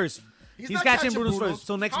Bruno's that. first. He's He's not catching Bruno's first.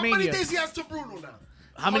 So next How Mania. many days he has to Bruno now?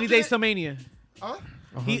 How many days to 100 Mania? Huh?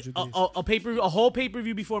 He 100 days. a whole pay per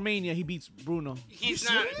view before Mania. He beats Bruno. He's You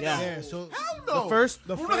not. serious? Yeah. Yeah. So Hell no. The first,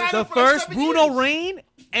 The Bruno had the it for like first 7 Bruno years. reign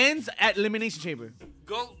ends at Elimination Chamber.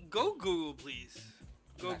 Go Google, please.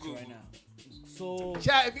 Go Google. So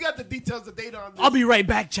Chat, if you got the details, the data on this, I'll be right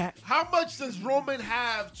back, chat. how much does Roman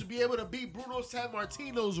have to be able to beat Bruno San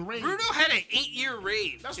Martino's reign? Bruno had an 8-year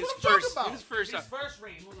reign. That's his what I'm talking first, about. His first. first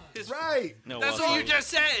reign. Hold on. His, Right. no, That's well, what so, you just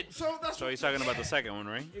said. So that's so he's talking about the second one,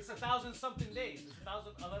 right? It's 1,000 something days. It's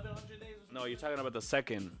 1,100 days. No, you're talking about the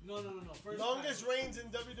second. No. First longest reigns in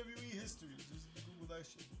WWE history. Just Google that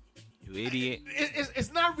shit. You idiot.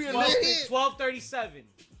 it's not realistic. 1237.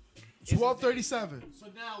 1237. So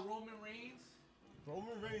now Roman Reigns.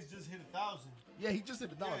 Roman Reigns just hit 1,000. Yeah, he just hit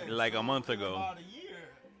the dollar. Like a month ago. About a year.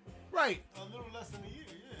 Right. A little less than a year.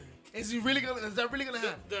 Yeah. Is he really gonna? Is that really gonna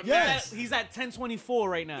happen? The Yes. He's at 1024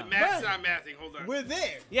 right now. math, the math's not mathing. Hold on. We're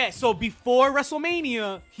there. Yeah, so before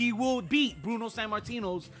WrestleMania, he will beat Bruno San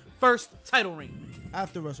Martino's first title reign.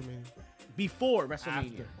 After WrestleMania. Before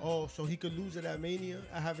WrestleMania. Oh, so he could lose it at Mania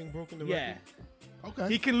at having broken the Yeah. record?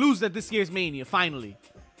 Okay. He can lose at this year's Mania, finally.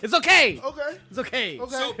 It's okay. Okay. It's okay.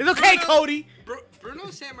 Okay. So It's okay, Bruno- Cody. Bruno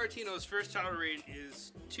San Martino's first title reign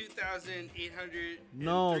is 2,800.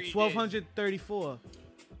 No, 1,234.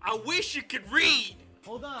 I wish you could read.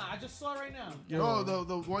 Hold on, I just saw it right now. No,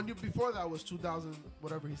 the one you before that was 2,000,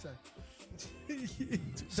 whatever he said.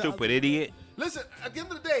 Stupid idiot. Listen, at the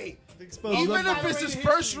end of the day, Expelled even Bloodline. if it's his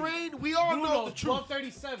first reign, we all know Bruno, the truth.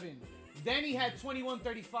 1237. Then he had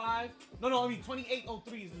 2135. No, I mean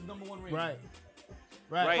 2803 is his number one reign. Right.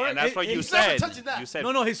 Right, First- and that's what you he's never said. touching that. You said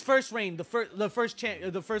No, his first reign, the first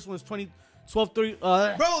one was 12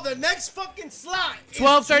 Bro, the next fucking slot is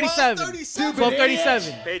 1237. 1237.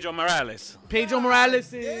 1237. Pedro Morales. Pedro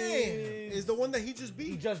Morales Yeah. is Is the one that he just beat.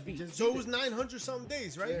 he just beat. So it was 900 something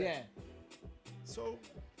days, right? Yeah. So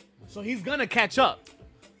So he's gonna catch up.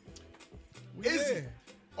 we Is there.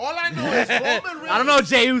 All I know is Roman Reigns. I don't know,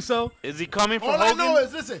 Jey Uso. Is he coming for All I Hogan? know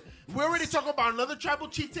is, listen, we're already talking about another tribal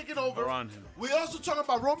chief taking over. Or on him. We also talking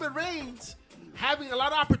about Roman Reigns having a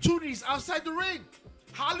lot of opportunities outside the ring.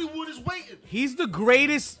 Hollywood is waiting. He's the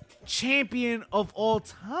greatest champion of all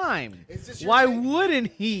time. Is this your Why take?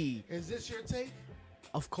 wouldn't he? Is this your take?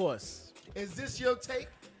 Of course. Is this your take?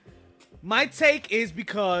 My take is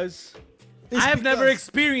because It's I have never because-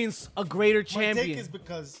 experienced a greater My champion. take is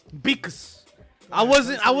because Because I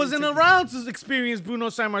wasn't that's what you take. around to experience Bruno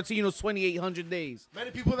San Martino's 2,800 days.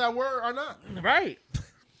 Many people that were are not. Right.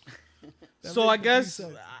 That So I makes guess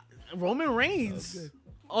sense. Roman Reigns.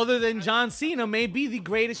 other than John Cena, may be the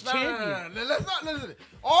greatest champion. No. Let's not listen.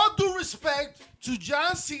 All due respect to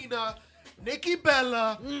John Cena, Nikki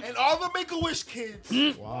Bella, and all the Make-A-Wish kids.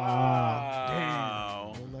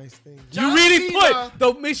 Wow. No nice thing. John You really Cena- put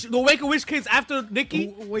the Make-A-Wish kids after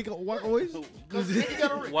Nikki? Wake up, walk away. Because Nikki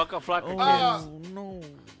got a ring. Waka Flocka Uh, kids. no.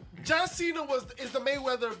 John Cena is the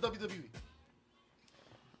Mayweather of WWE.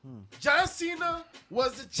 John Cena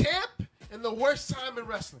was the champ in the worst time in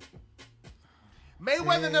wrestling.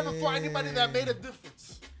 Mayweather never fought anybody that made a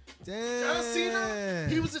difference. John Cena,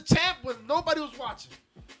 he was a champ when nobody was watching.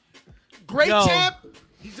 Great Yo. champ.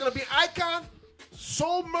 He's gonna be an icon.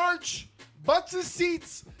 Sold merch, butts and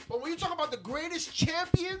seats. But when you talk about the greatest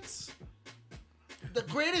champions, the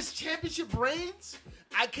greatest championship reigns,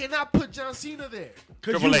 I cannot put John Cena there.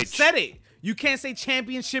 Because Triple you H. said it. You can't say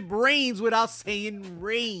championship reigns without saying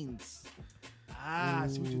reigns. I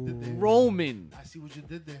see what you did there. Roman. I see what you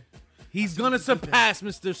did there. He's going to surpass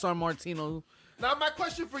Mr. San Martino. Now, my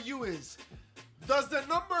question for you is, does the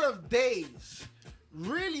number of days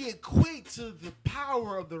really equate to the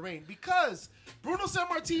power of the reign? Because Bruno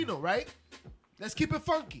Sammartino, right? Let's keep it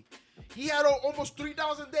funky. He had almost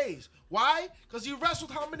 3,000 days. Why? Because he wrestled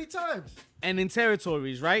how many times? And in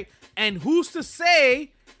territories, right? And who's to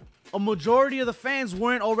say a majority of the fans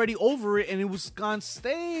weren't already over it and it was gone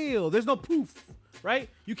stale? There's no proof, right?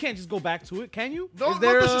 You can't just go back to it, can you? No, Is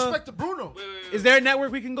there no a- disrespect to Bruno. Wait. Is there a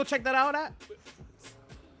network we can go check that out at?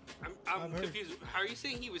 I'm confused. How are you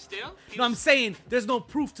saying he was stale? No, I'm saying there's no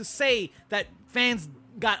proof to say that fans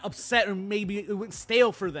got upset or maybe it went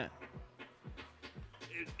stale for them.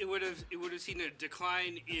 It would have seen a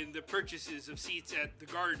decline in the purchases of seats at the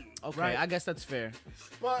Garden. Okay, Right. I guess that's fair.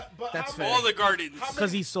 But That's how fair. many- All the gardens. how Because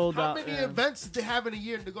many- he sold How out. many yeah. events did they have in a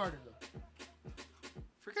year in the Garden, though?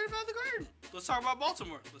 Forget about the Garden. Let's talk about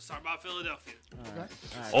Baltimore. Let's talk about Philadelphia.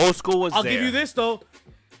 Old school was I'll there. give you this though.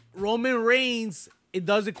 Roman Reigns, it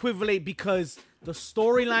does equivalate because the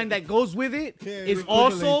storyline that goes with it Yeah, it is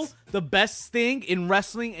also equivalates. the best thing in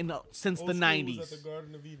wrestling since the 90s.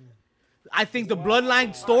 I think the Bloodline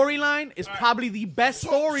storyline is probably the best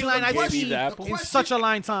storyline the I've question- seen the apple? in such a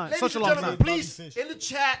long time. Ladies Such a and long gentlemen, time. please, in the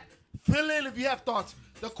chat, fill in if you have thoughts.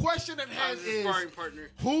 The question at hand As a is, sparring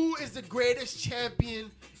partner. who is the greatest champion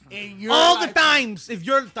in your All the lifetime? times, if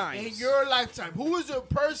your In times. your lifetime. Who is a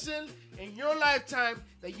person in your lifetime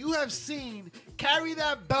that you have seen carry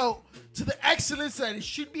that belt to the excellence that it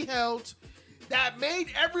should be held, that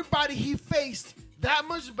made everybody he faced that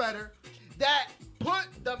much better, that put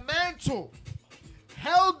the mantle,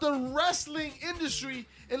 held the wrestling industry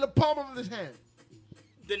in the palm of his hand?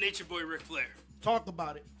 The Nature Boy Ric Flair. Talk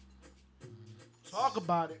about it. Talk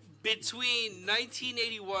about it. Between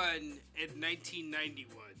 1981 and 1991,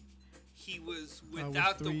 he was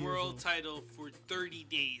without the 3 years world old. title for 30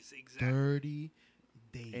 days exactly. 30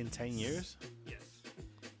 days. In 10 years? Yes.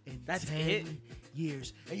 In That's 10 it?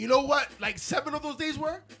 years. And you know what? Like 7 of those days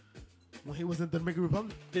were? When he was in the Dominican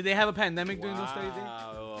Republic. Did they have a pandemic during those 30 days?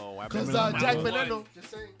 Wow. I Because remember Jack Not one. Veneno.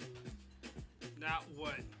 Just saying. Not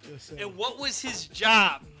one. Just saying. And what was his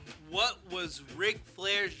job? What was Ric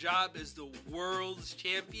Flair's job as the world's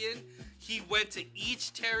champion? He went to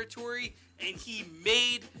each territory and he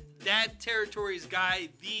made that territory's guy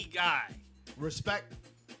the guy. Respect.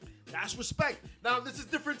 That's respect. Now, this is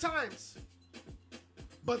different times.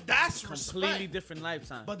 But that's Completely respect. different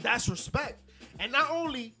lifetime. But that's respect. And not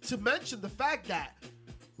only to mention the fact that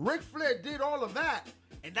Ric Flair did all of that,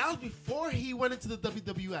 and that was before he went into the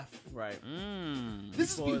WWF. right.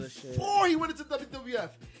 This Before the is shit. before he went into WWF.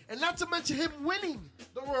 And not to mention him winning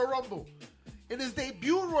the Royal Rumble in his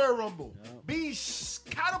debut Royal Rumble, being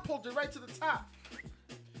catapulted right to the top.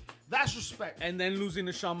 That's respect. And then losing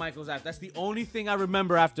to Shawn Michaels after. That's the only thing I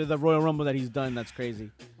remember after the Royal Rumble that he's done that's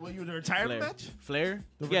crazy. Were you in the retirement Flair. match? Flair?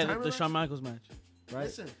 The Yeah, retirement the match? Shawn Michaels match. Right?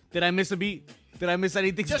 Listen. Did I miss a beat? Did I miss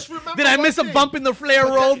anything? Just remember Did I one miss a thing. bump in the Flair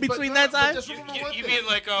But roll that- but between no, that but time? just remember one You thing. mean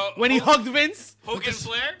like a When he hugged Vince? Hogan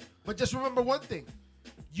Flair? But just remember one thing.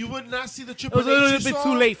 You would not see the It Triple was H a little you bit saw.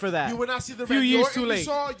 too late for that. You would not see the Few Randy years Orton too late. you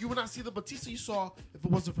saw. You would not see the Batista you saw if it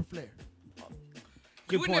wasn't for Flair. You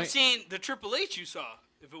Good wouldn't have point. seen the Triple H you saw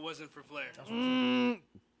if it wasn't for Flair.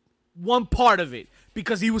 One part of it.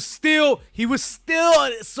 Because he was still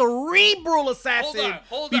a cerebral assassin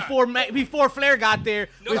Hold on. before Flair got there.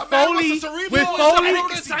 No, with that man was Foley. a cerebral With assassin. Foley. I I don't don't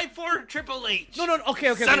see- decide for Triple H. No,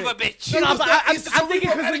 okay. Son of okay. a bitch. No, He was but that- I'm he's the thinking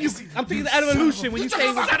because cerebral when you, legacy. I'm thinking the evolution when you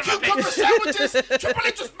say talking about cucumber sandwiches. Triple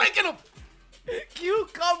H was making them.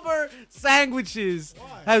 cucumber sandwiches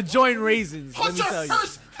have joined raisins. Let me Hunter tell you.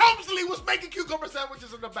 Hearst Helmsley was making cucumber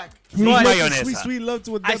sandwiches in the back. But mayonnaise. Sweet, sweet love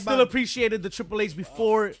to a I dead still body. appreciated the Triple H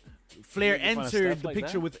before Flair You find entered stuff the like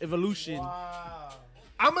picture that? with Evolution.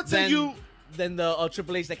 I'm gonna tell you. than the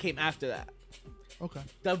Triple H that came after that. Okay.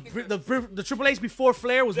 The Triple H before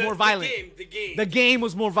Flair was more violent. The game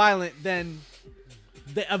was more violent than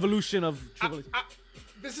the evolution of Triple H.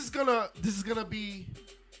 This is gonna be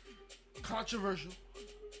controversial.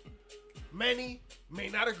 Many may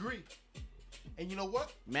not agree, and you know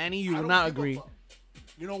what? Manny, I you will don't not give a agree. fuck.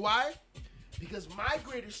 You know why? Because my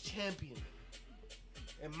greatest champion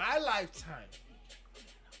in my lifetime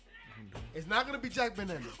is not gonna be Jack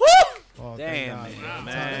Banana. Oh, Damn, thank God.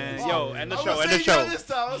 man. Yo, end the I'm show. gonna End the say y'all show. this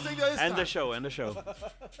time. I'm gonna say y'all this End the time. show. End the show.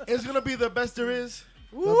 It's gonna be the best there is,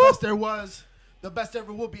 the best there was, the best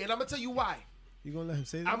ever will be, and I'm gonna tell you why. You gonna let him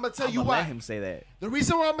say that? I'm gonna tell you I'ma why. let him say that. The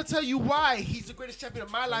reason why I'm gonna tell you why he's the greatest champion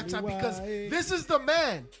of my lifetime because why. this is the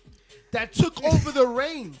man that took over the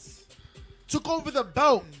reins, took over the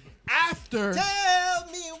belt after Tell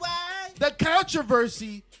me why. the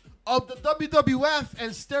controversy of the WWF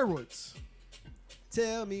and steroids.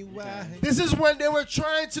 Tell me why. This is when they were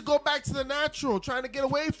trying to go back to the natural, trying to get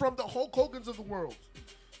away from the Hulk Hogan's of the world,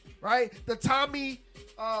 right? The Tommy,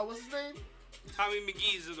 what's his name? Tommy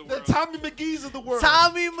McGee's of the The world. Tommy McGee's of the world.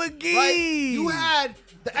 Tommy McGee. Right? You had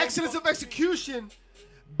the excellence of execution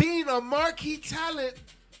being a marquee talent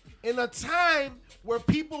in a time where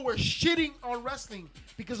people were shitting on wrestling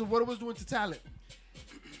because of what it was doing to talent.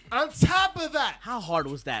 On top of that, How hard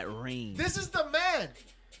was that reign? this is the man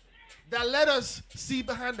that let us see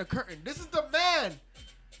behind the curtain. This is the man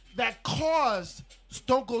that caused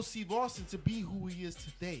Stone Cold Steve Austin to be who he is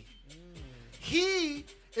today. He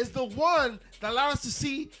is the one that allowed us to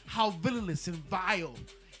see how villainous and vile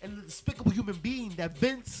and the despicable human being that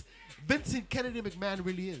Vincent Kennedy McMahon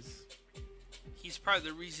really is. He's part of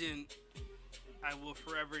the reason I will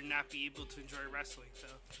forever not be able to enjoy wrestling. So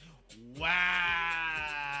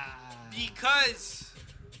Wow. because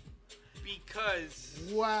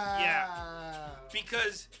Wow. Yeah.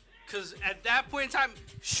 because at that point in time,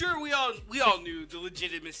 sure we all knew the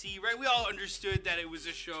legitimacy, right? We all understood that it was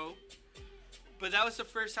a show. But that was the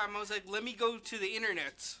first time I was like, let me go to the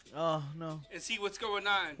internet Oh no. and see what's going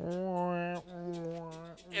on.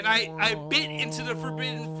 And I bit into the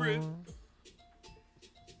forbidden fruit.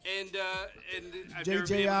 And I've never been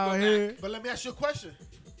JJ able to out go here. back. But let me ask you a question.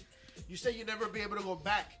 You say you'll never be able to go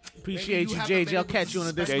back. Appreciate Maybe you, haven't JJ. been I'll able to catch you on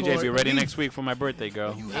the suspend Discord. JJ, be your ready belief. next week for my birthday,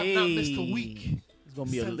 girl. You have not missed a Hey. week. It's gonna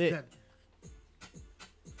be a since lit. then.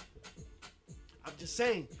 I'm just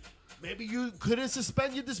saying, maybe you couldn't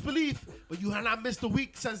suspend your disbelief, but you have not missed a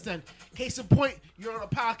week since then. Case in point, you're on a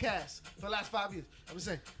podcast for the last 5 years. I'm just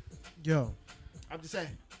saying. Yo, I'm just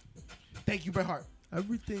saying. Thank you, Bret Hart.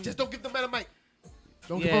 everything. Just don't give the man a mic.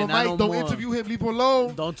 Don't Yeah, give him a not mic. no Don't more. interview him. Leave him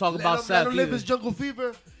alone. Don't talk Let about him, Seth Let him live either. his jungle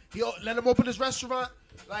fever. Let him open his restaurant.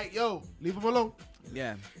 Like, yo, leave him alone.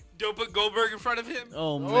 Yeah. Don't put Goldberg in front of him.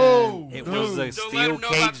 Oh man. Oh, It no. was a Don't let steel him know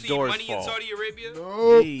about cage the door's money in fault. Saudi Arabia.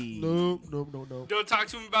 No, Hey. no. Don't talk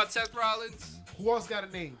to him about Seth Rollins. Who else got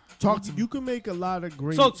a name? Talk to me. You can make a lot of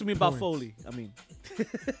great. Talk to me about points. Foley. I mean,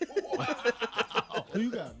 Who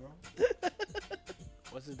you got, bro?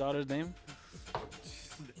 What's his daughter's name?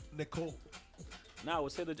 Nicole. No, I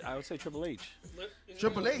would say Triple H.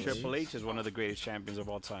 Triple H. Triple H is one of the greatest champions of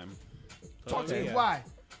all time. Talk to me. Yeah. Why?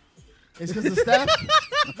 It's because the staff.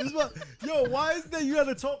 This one, yo, why is that you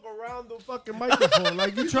gotta talk around the fucking microphone?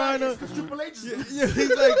 Like you trying to. Because Triple H is Yeah, he's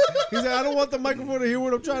like, I don't want the microphone to hear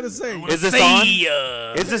what I'm trying to say. Is this on?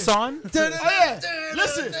 Is this on? Oh yeah.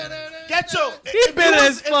 Listen, Getcho. If bitter you as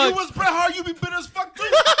was, if fuck. you was Bret Hart, you be bitter as fuck too.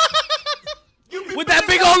 You be with bitter that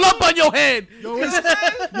big as old fuck. lump on your head.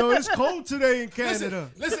 It's cold today in Canada.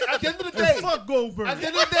 Listen. At the end of the And day. fuck Goldberg. At the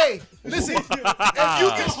end of the day, listen. If you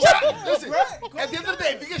get shot, listen. At the end of the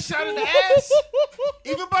day, if you get shot in the ass,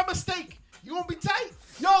 even by mistake, you won't be tight.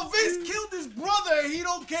 Yo, Vince killed his brother and he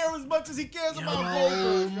don't care as much as he cares about Oh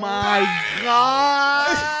Goldberg. my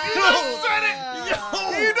God. You done said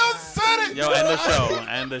it. You done said it. Yo, end the show.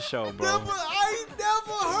 End the show, bro. I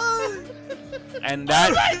never heard. And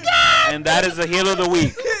that is the heel of the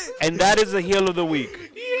week. And that is the heel of the week.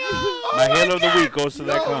 My heel of the week goes to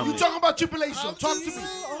that Yo, you comment. talking about Triple H? So talk to me.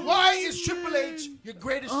 Why is Triple H your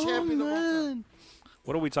greatest champion of all time?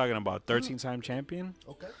 What are we talking about? 13-time champion?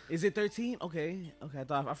 Okay. Is it 13? Okay.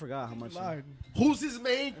 I forgot how much. Who's his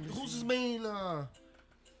main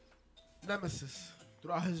nemesis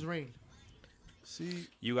throughout his reign? See,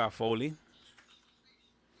 You got Foley.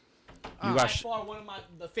 You By got far one of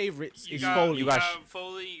the favorites is got, Foley. you got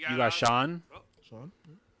Foley. you got Sean. Sean,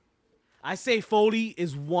 I say Foley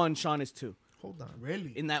is 1, Sean is 2. hold on.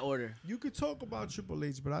 Really? In that order. You could talk about Triple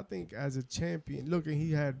H, but I think as a champion, look, and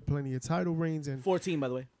he had plenty of title reigns. And 14, by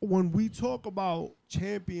the way. when we talk about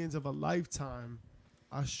champions of a lifetime,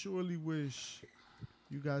 I surely wish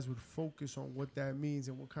you guys would focus on what that means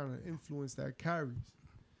and what kind of influence that carries.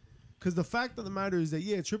 Because the fact of the matter is that,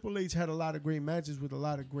 yeah, Triple H had a lot of great matches with a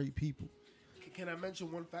lot of great people. Can I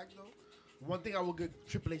mention one fact, though? One thing I will give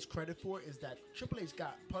Triple H credit for is that Triple H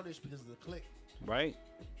got punished because of the click, Right.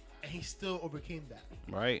 and he still overcame that.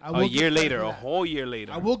 Right. I A will give year credit later, for a that. whole year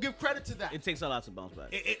later. I will give credit to that. It takes a lot to bounce back.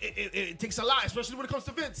 It takes a lot, especially when it comes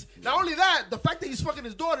to Vince. Not only that, the fact that he's fucking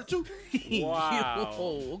his daughter, too. Wow.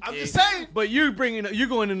 Yo, I'm okay. just saying. But you're going in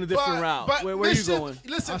a different route. Where are you going?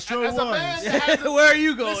 Listen, I sure as a was. man that has Where are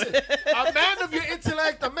you going? Listen, a man of your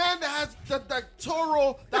intellect, a man that has the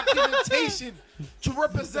doctoral documentation to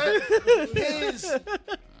represent his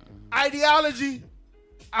ideology,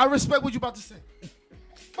 I respect what you're about to say.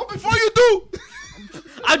 But before you do,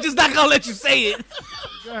 I'm just not gonna let you say it.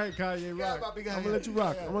 Go ahead, Kanye. Yeah, Rock. Bobby, go I'm ahead. gonna let you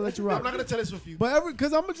rock. Yeah, I'm gonna let you I'm rock. not gonna tell this with you. But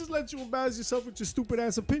because I'm gonna just let you embarrass yourself with your stupid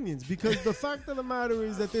ass opinions. Because the fact of the matter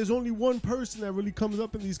is that there's only one person that really comes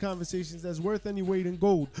up in these conversations that's worth any weight in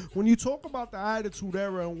gold. When you talk about the Attitude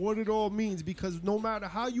Era and what it all means, because no matter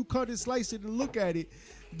how you cut it, slice it, and look at it,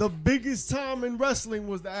 the biggest time in wrestling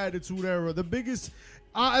was the Attitude Era. The biggest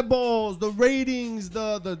eyeballs, the ratings,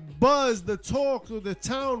 the buzz, the talk of the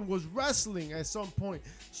town was wrestling at some point.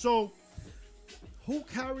 So who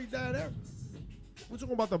carried that era? We're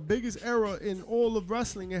talking about the biggest era in all of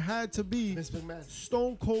wrestling. It had to be Vince McMahon.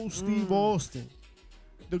 Stone Cold Steve Austin,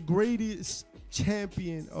 the greatest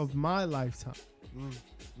champion of my lifetime.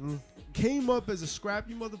 Came up as a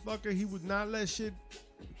scrappy motherfucker. He would not let shit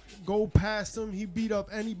go past him. He beat up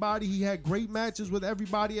anybody. He had great matches with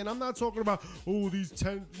everybody. And I'm not talking about, these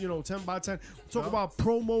 10 by 10. I'm talking about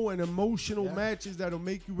promo and emotional matches that'll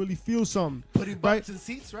make you really feel something. Putting butts in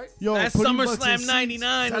seats, right? Yo, That's putting butts in SummerSlam seats.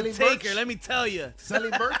 '99 with selling Taker. merch. Let me tell you.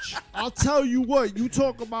 Selling merch. I'll tell you what, you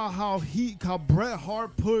talk about how Bret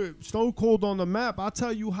Hart put Stone Cold on the map. I'll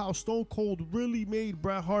tell you how Stone Cold really made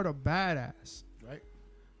Bret Hart a badass. Right.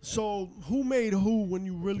 So who made who when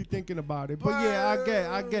you really thinking about it? But yeah,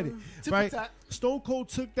 I get it. Tip Right? attack. Stone Cold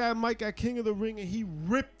took that mic at King of the Ring and he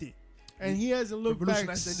ripped it. And he hasn't looked back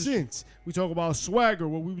Revolutionized the industry. since. We talk about Swagger,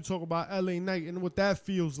 what we would talk about LA Knight and what that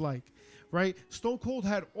feels like. Right? Stone Cold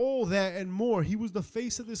had all that and more. He was the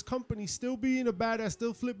face of this company, still being a badass,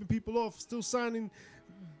 still flipping people off, still signing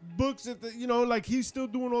books at the, like he's still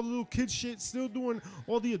doing all the little kid shit, still doing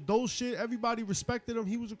all the adult shit. Everybody respected him.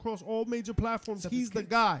 He was across all major platforms. He's the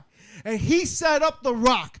guy. And he set up The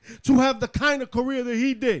Rock to have the kind of career that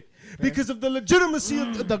he did. Because of the legitimacy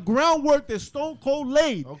of the groundwork that Stone Cold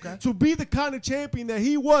laid to be the kind of champion that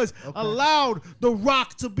he was, allowed The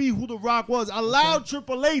Rock to be who The Rock was, allowed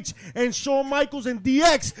Triple H and Shawn Michaels and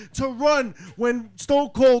DX to run when Stone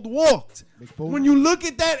Cold walked. When you look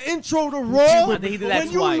at that intro to Raw, I think he did that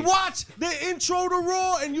when twice. you watch the intro to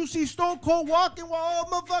Raw and you see Stone Cold walking while all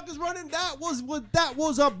motherfuckers running, that was what that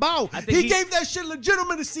was about. I think He gave that shit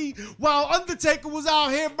legitimacy while Undertaker was out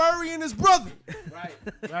here burying his brother.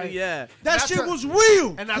 Right. Yeah. That Not shit to- was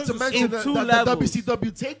real. And not to In mention the two levels.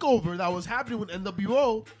 WCW takeover that was happening with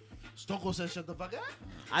NWO. Stone Cold said, "Shut the fuck up."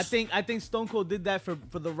 I think Stone Cold did that for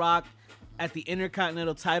The Rock at the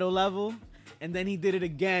Intercontinental title level, and then he did it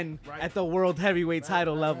again at the World Heavyweight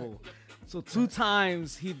title level. So 2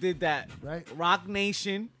 times he did that. Right. Rock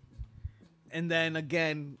Nation, and then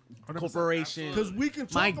again Corporation. Because we can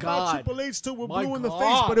talk My about God. Triple H till we're My blue in the face,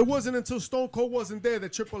 God. but it wasn't until Stone Cold wasn't there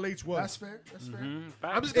that Triple H was. That's fair. That's fair. Mm-hmm.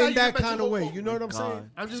 I'm just glad In you that didn't mention kind of Hulk way. Hogan. You know what I'm God.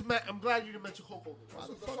 saying? I'm glad you didn't mention Hulk Hogan. That's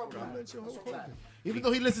what I'm Fuck, glad. mention That's Hulk what I'm Hogan. glad. Even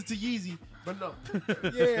though he listened to Yeezy, but no.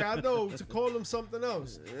 Yeah, I know. To call him something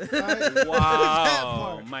else. Right? That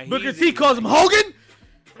Wow. part. My Booker Heezy. T calls him Hogan.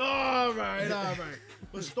 All right.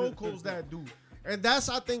 But Stone Cold's that dude. And that's,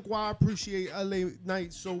 I think, why I appreciate LA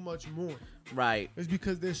Knight so much more. Right. Is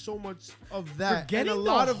because there's so much of that. Forgetting and a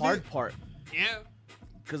lot the of hard it, part, Yeah.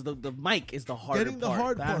 because the mic is the harder getting the part.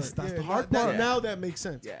 hard That's part. the hard that- part. Now that makes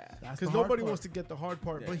sense. Yeah. That's the Because hard nobody part. wants to get the hard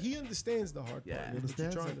part. But he understands the hard Yeah. part. He That's what you're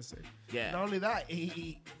understands trying it. to say. Yeah. Not only that,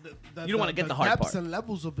 You don't wanna get the hard depths part. and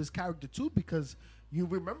levels of his character too, because you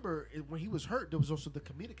remember when he was hurt, there was also the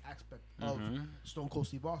comedic aspect of Stone Cold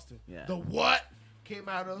Steve Austin. Yeah. The what came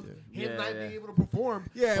out of him Yeah, not yeah. being able to perform.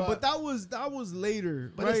 Yeah, but that was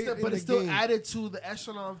later. But right? it in still the game. added to the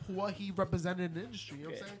echelon of what he represented in the industry. You know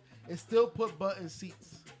what I'm saying? It still put butt in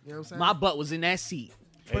seats. You know what I'm saying? My butt was in that seat.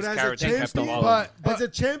 But His as a character kept champion, him all. but as a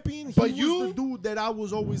champion, he but was you- the dude that I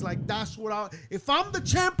was always like, that's what I. If I'm the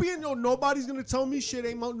champion, nobody's gonna tell me shit.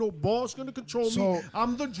 Ain't no boss gonna control me. So,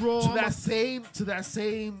 I'm the draw. to I'm that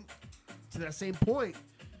same point,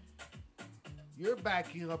 you're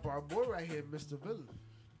backing up our boy right here, Mr. Villain.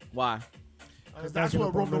 Why? Because that's that's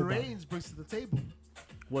what what Roman nobody. Reigns brings to the table.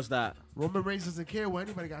 What's that? Roman Reigns doesn't care what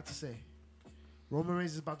anybody got to say. Roman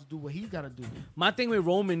Reigns is about to do what he's got to do. My thing with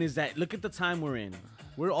Roman is that look at the time we're in.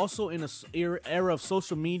 We're also in a era of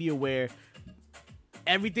social media where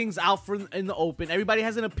everything's out in the open. Everybody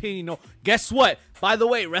has an opinion. No, guess what? By the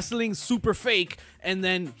way, wrestling's super fake, and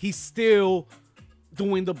then he's still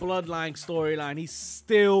doing the Bloodline storyline. He's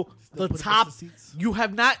still the putting top. us in seats. You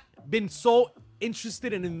have not been so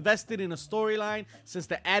interested and invested in a storyline since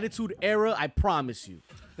the Attitude Era. I promise you.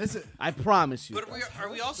 Listen, I promise you. But are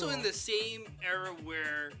we also in the same era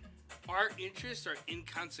where our interests are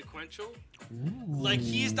inconsequential? Like,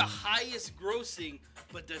 he's the highest grossing,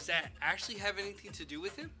 but does that actually have anything to do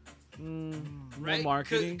with him? More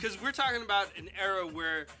marketing. Because we're talking about an era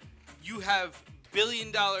where you have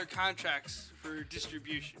billion-dollar contracts for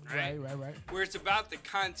distribution, right? Right. Where it's about the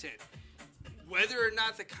content. Whether or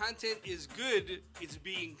not the content is good, it's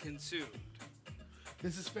being consumed.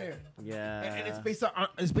 this is fair. Yeah. And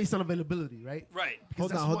it's based on availability, right? Right.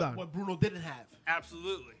 Because Hold that's on. what Bruno didn't have.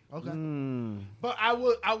 Absolutely. Okay. But I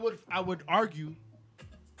would argue,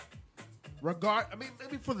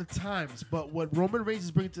 maybe for the times, but what Roman Reigns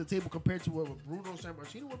is bringing to the table compared to what Bruno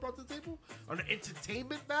Sammartino brought to the table on the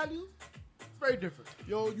entertainment value, very different.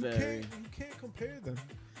 Yo, you can't compare them.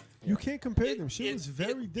 You can't compare them. Shit was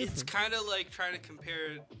very different. It's kind of like trying to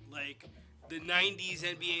compare like the 90s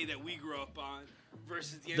NBA that we grew up on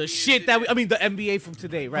versus the the NBA shit today. the NBA from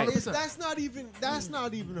today, right? That's not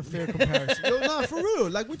even a fair comparison. Yo, nah, for real.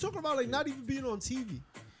 Like we're talking about like not even being on TV.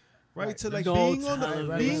 Right? To like No being on the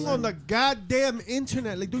television. on the goddamn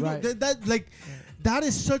internet. Like dude, Right. that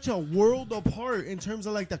is such a world apart in terms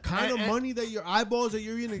of like the kind of And- money that your eyeballs that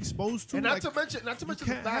you're even exposed to. And like, not to mention the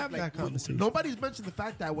can't fact have like that conversation. nobody's mentioned the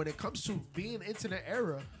fact that when it comes to being an internet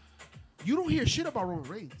era, you don't hear shit about Roman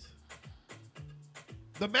Reigns.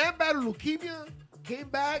 The man battled leukemia, came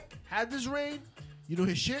back, had this reign. You don't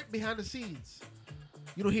hear shit behind the scenes.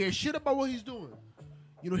 You don't hear shit about what he's doing.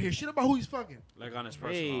 You don't hear shit about who he's fucking. Like on his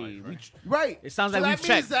personal Hey, life, we right? Right. It sounds so like that we've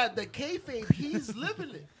means checked. that the kayfabe, he's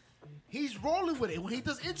living it. He's rolling with it. When he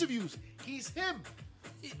does interviews, he's him.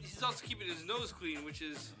 He's also keeping his nose clean, which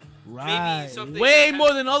is Right. maybe something way that-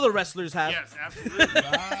 more than other wrestlers have. Yes, absolutely.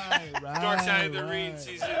 right. Dark Side of the Ring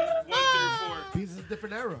season 1 through 4. He's a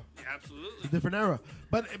different era. Absolutely. Different era.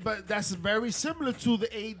 But that's very similar to the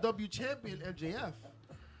AEW champion MJF,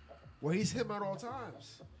 where he's him at all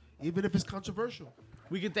times, even if it's controversial.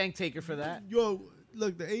 We can thank Taker for that. Yo,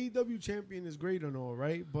 look, the AEW champion is great and all,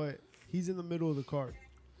 right? But he's in the middle of the card.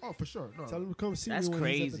 Oh, for sure. No. Tell him to come see That's me when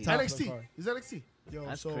he's crazy. at the top of the NXT. card. He's NXT. Yo,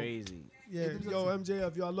 That's so, crazy. Yeah, yo,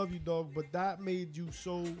 MJF, yo, I love you, dog, but that made you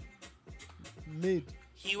so mid.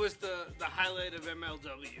 He was the highlight of MLW.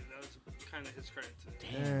 That was kind of his credit to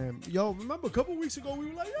him. Damn. Yo, remember a couple weeks ago we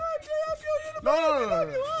were like, yo, MJF, yo, you're the No.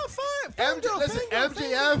 best. Oh, fine. Listen,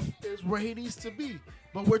 MJF is where he needs to be.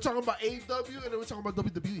 But we're talking about AEW and then we're talking about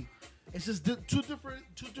WWE. It's just two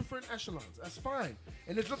different echelons. That's fine.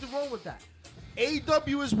 And there's nothing wrong with that.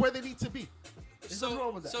 AEW is where they need to be. There's nothing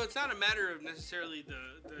wrong with that. So it's not a matter of necessarily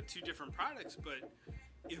the two different products, but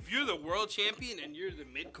if you're the world champion and you're the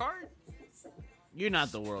mid card, You're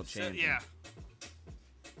not the world champion. yeah,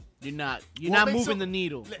 You're not. What Not makes moving him- the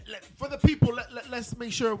needle. For the people, let's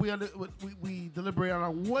make sure we deliberate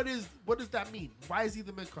on what does that mean? Why is he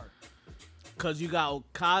the mid card? Because you got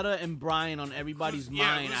Okada and Bryan on everybody's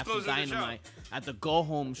mind who's after closing the show? Dynamite at the Go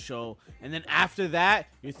Home show. And then after that,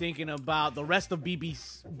 you're thinking about the rest of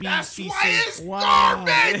BCC. That's why it's Wow.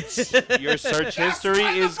 garbage. Your search history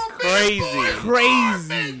why is the Forbidden crazy.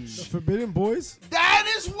 Crazy. Forbidden Boys?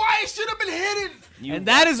 That is why it should have been hidden. And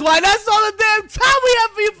that is why that's all the damn time we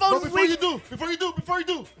have for you But folks. before you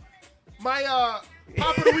do, my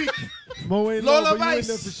pop of the week, Mo ain't Lola low, but you in Vice.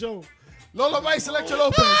 there for sure. Lola Vice, Electra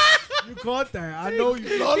Lopez. You caught that. I know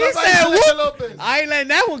you. Lola He Vice, said, Electra "Whoop." Lopez. I ain't letting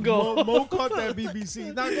that one go. Mo caught that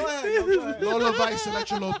BBC. Now go ahead. No, go ahead. Lola Vice,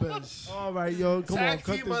 Electra Lopez. All right, yo, come Tag on,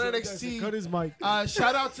 cut team this. on that's NXT. it, Cut his mic.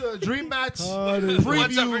 Shout out to Dream Match Cut his mic.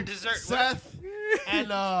 What's up for preview. dessert? Seth and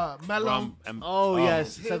Mello. Oh,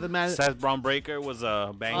 yes. Seth the man. Seth Braun Breaker was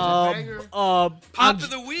a banger. banger. Pop of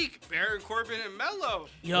the week: Baron Corbin and Mello.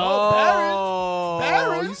 Yo.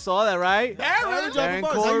 Baron. You saw that, right? Baron. Baron How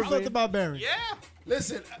you felt Corbin. about Baron? Yeah.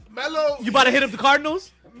 Listen, Mello. You about to hit up the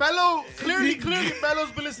Cardinals? Mello. Clearly,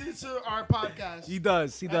 Mello's been listening to our podcast. He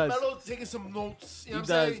does. He And does. Mello taking some notes. You know He what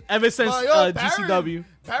does. I'm saying? Ever since But, yo, GCW.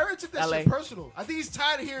 Barron took that LA. shit personal. I think he's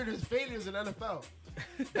tired of hearing his failures in NFL.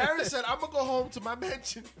 Barron said, I'm going to go home to my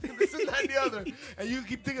mansion, this and that and the other, and you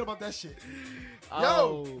keep thinking about that shit.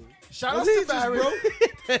 Oh. Yo, shout out Was he to just Barron.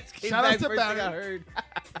 That came Shout out back to first thing I Barron. heard.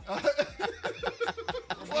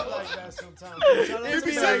 Be like that sometimes. Shout out It to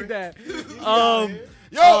be Barron. like that.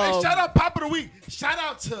 Yo, and shout out Pop of the Week. Shout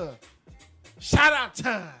out to Shout out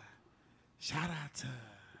to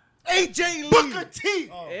AJ Lee. Booker T.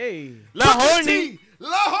 Hey. La Booker Horny. T. La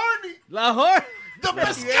Horny. Lahore. The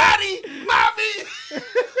Biscotti.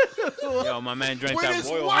 Mommy. Yo, my man drank With that his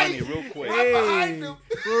royal wife. honey real quick. Right behind him.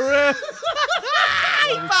 For real.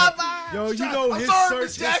 Yo, you know I'm his sorry, search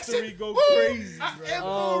Miss Jackson. history go Woo. crazy, I bro. am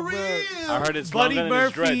Oh, for bro. real. I heard it's Buddy longer than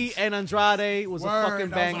his Murphy dreads. and Andrade was a Word, fucking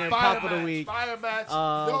that banger. was a Pop fire of the match, week. Fire match.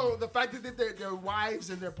 Yo, the fact that their wives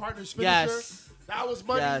and their partners finished Yes. her, that was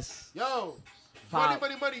money. Yes. Yo, Pop.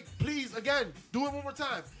 money. Please, again, do it one more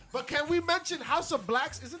time. But can we mention House of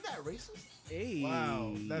Blacks? Isn't that racist? Hey.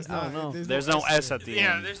 Wow, that's I don't not. know. There's no S at the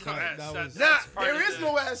Yeah, end. there's no That S. was- That's Nah, part there of is the-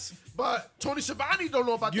 no S, but Tony Schiavone don't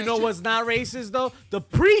know about You that know shit. what's not racist though? The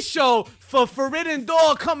pre-show for Forbidden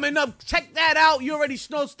Door coming up. Check that out. You already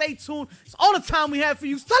know. Stay tuned. It's all the time we have for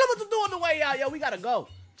you. Tell them what to do on the way out, yo. We gotta go.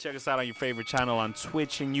 Check us out on your favorite channel on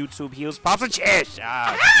Twitch and YouTube, Heels, Pops, and Chair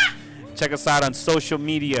Shots. Check us out on social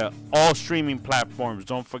media, all streaming platforms.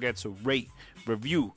 Don't forget to rate, review,